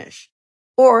start to finish.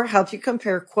 Or help you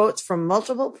compare quotes from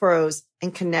multiple pros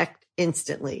and connect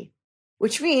instantly,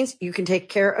 which means you can take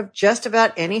care of just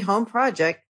about any home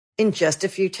project in just a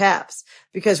few taps.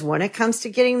 Because when it comes to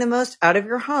getting the most out of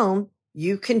your home,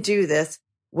 you can do this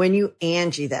when you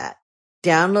Angie that.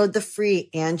 Download the free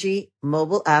Angie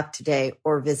mobile app today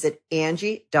or visit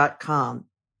Angie.com.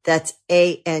 That's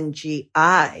ANGI.com.